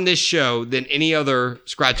money on this show than any other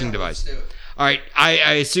scratching device? All right,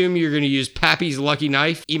 I assume you're going to use Pappy's Lucky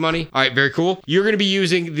Knife, E-Money. All right, very cool. You're going to be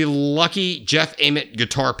using the lucky Jeff Ament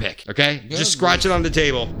guitar pick, okay? Just scratch it on the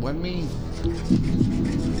table. What mean?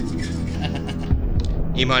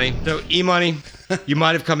 E-Money. So, E-Money, you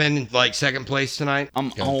might have come in like second place tonight.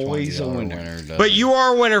 I'm always a winner. But you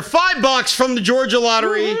are a winner. $5 from the Georgia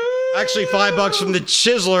Lottery. Actually, $5 from the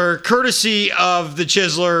Chiseler, courtesy of the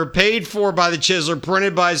Chiseler, paid for by the Chiseler,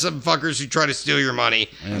 printed by some fuckers who try to steal your money.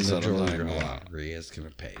 And the Georgia Lottery is going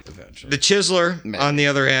to pay eventually. The Chiseler, on the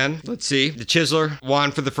other hand, let's see. The Chiseler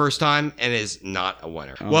won for the first time and is not a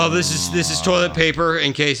winner. Well, this is toilet paper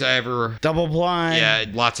in case I ever... Double ply. Yeah,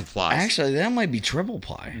 lots of plies. Actually, that might be triple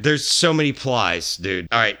ply. There's so many plies, dude.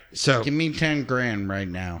 All right, so... Give me 10 grand right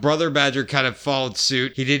now. Brother Badger kind of followed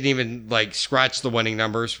suit. He didn't even scratch the winning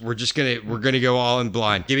numbers. We're gonna go all in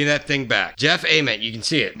blind. Give me that thing back. Jeff Ament, you can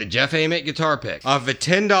see it. The Jeff Ament guitar pick off a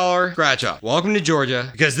 $10 scratch off. Welcome to Georgia,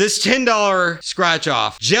 because this $10 scratch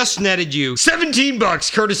off just netted you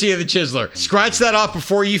 $17 courtesy of the Chiseler. Scratch that off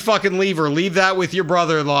before you fucking leave, or leave that with your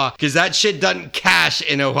brother-in-law, because that shit doesn't cash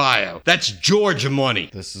in Ohio. That's Georgia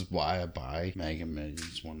money. This is why I buy Mega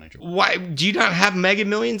Millions when I join. Why do you not have Mega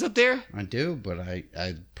Millions up there? I do, but I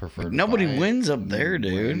prefer to Nobody buy it wins up in there,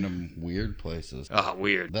 dude. Random weird places. Oh,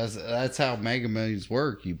 weird. That's how Mega Millions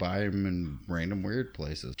work. You buy them in random weird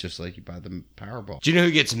places, just like you buy the Powerball. Do you know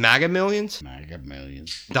who gets MAGA millions? Mega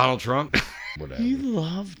Millions. Donald Trump. Whatever. You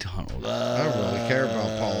love Donald. I don't really care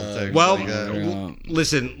about politics. Well, like that.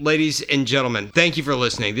 listen, ladies and gentlemen, thank you for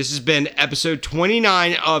listening. This has been episode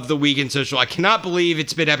 29 of The Weekend Social. I cannot believe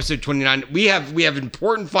it's been episode 29. We have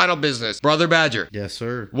important final business. Brother Badger. Yes,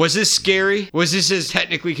 sir. Was this scary? Was this as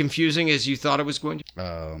technically confusing as you thought it was going to?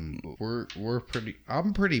 We're pretty.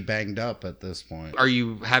 I'm pretty banged up at this point. Are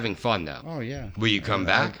you having fun now? Oh yeah. Will you come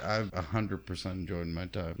back? I've 100% enjoed my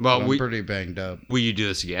time. Well, But I'm pretty banged up. Will you do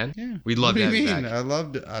this again? Yeah. We'd love What to do have you you mean?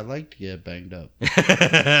 back. I like to get banged up.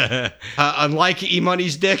 Unlike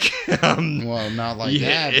E-Money's dick. Well, not like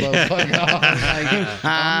Yeah. that, but fuck off. Like,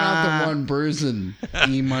 I'm not the one bruising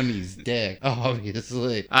E-Money's dick,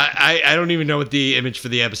 obviously. I don't even know what the image for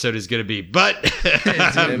the episode is going to be, but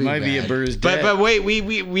It might be a bruised dick. but wait,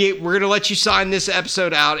 we're going to let you sign this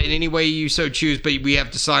episode out in any way you so choose, but we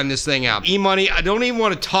have to sign this thing out. E-Money, I don't even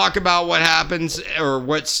want to talk about what happens or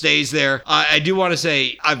what stays there. I do want to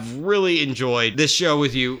say I've really enjoyed this show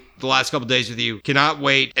with you. The last couple days with you. Cannot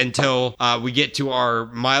wait until we get to our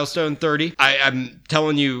milestone 30. I'm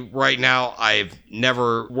telling you right now, I've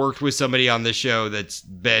never worked with somebody on this show that's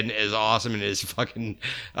been as awesome and as fucking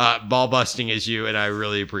ball busting as you, and I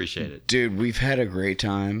really appreciate it. Dude, we've had a great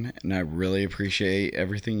time, and I really appreciate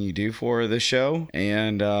everything you do for the show.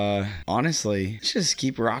 And honestly, let's just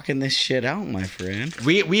keep rocking this shit out, my friend.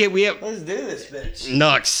 We have Let's do this, bitch.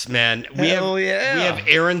 Nux, man. We Hell yeah. have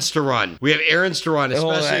errands to run. We have errands to run,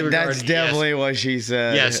 especially That's regarding- definitely what she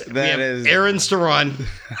said. Yes, we that have is. errands to run.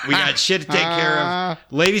 We got shit to take care of.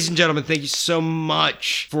 Ladies and gentlemen, thank you so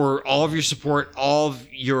much for all of your support, all of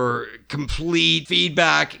your complete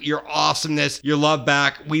feedback, your awesomeness, your love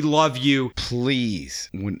back. We love you. Please,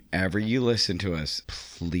 whenever you listen to us,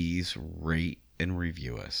 please rate and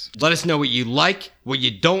review us. Let us know what you like, what you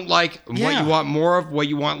don't like, and what Yeah. you want more of, what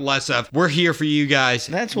you want less of. We're here for you guys.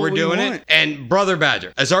 That's what we're we doing want. it. And Brother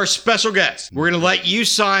Badger, as our special guest, we're going to let you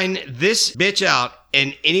sign this bitch out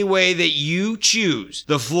in any way that you choose.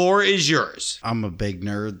 The floor is yours. I'm a big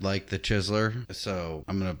nerd like the Chiseler, so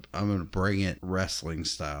I'm gonna bring it wrestling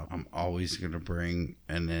style. I'm always gonna bring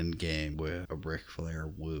an end game with a Ric Flair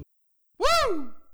woo. Woo!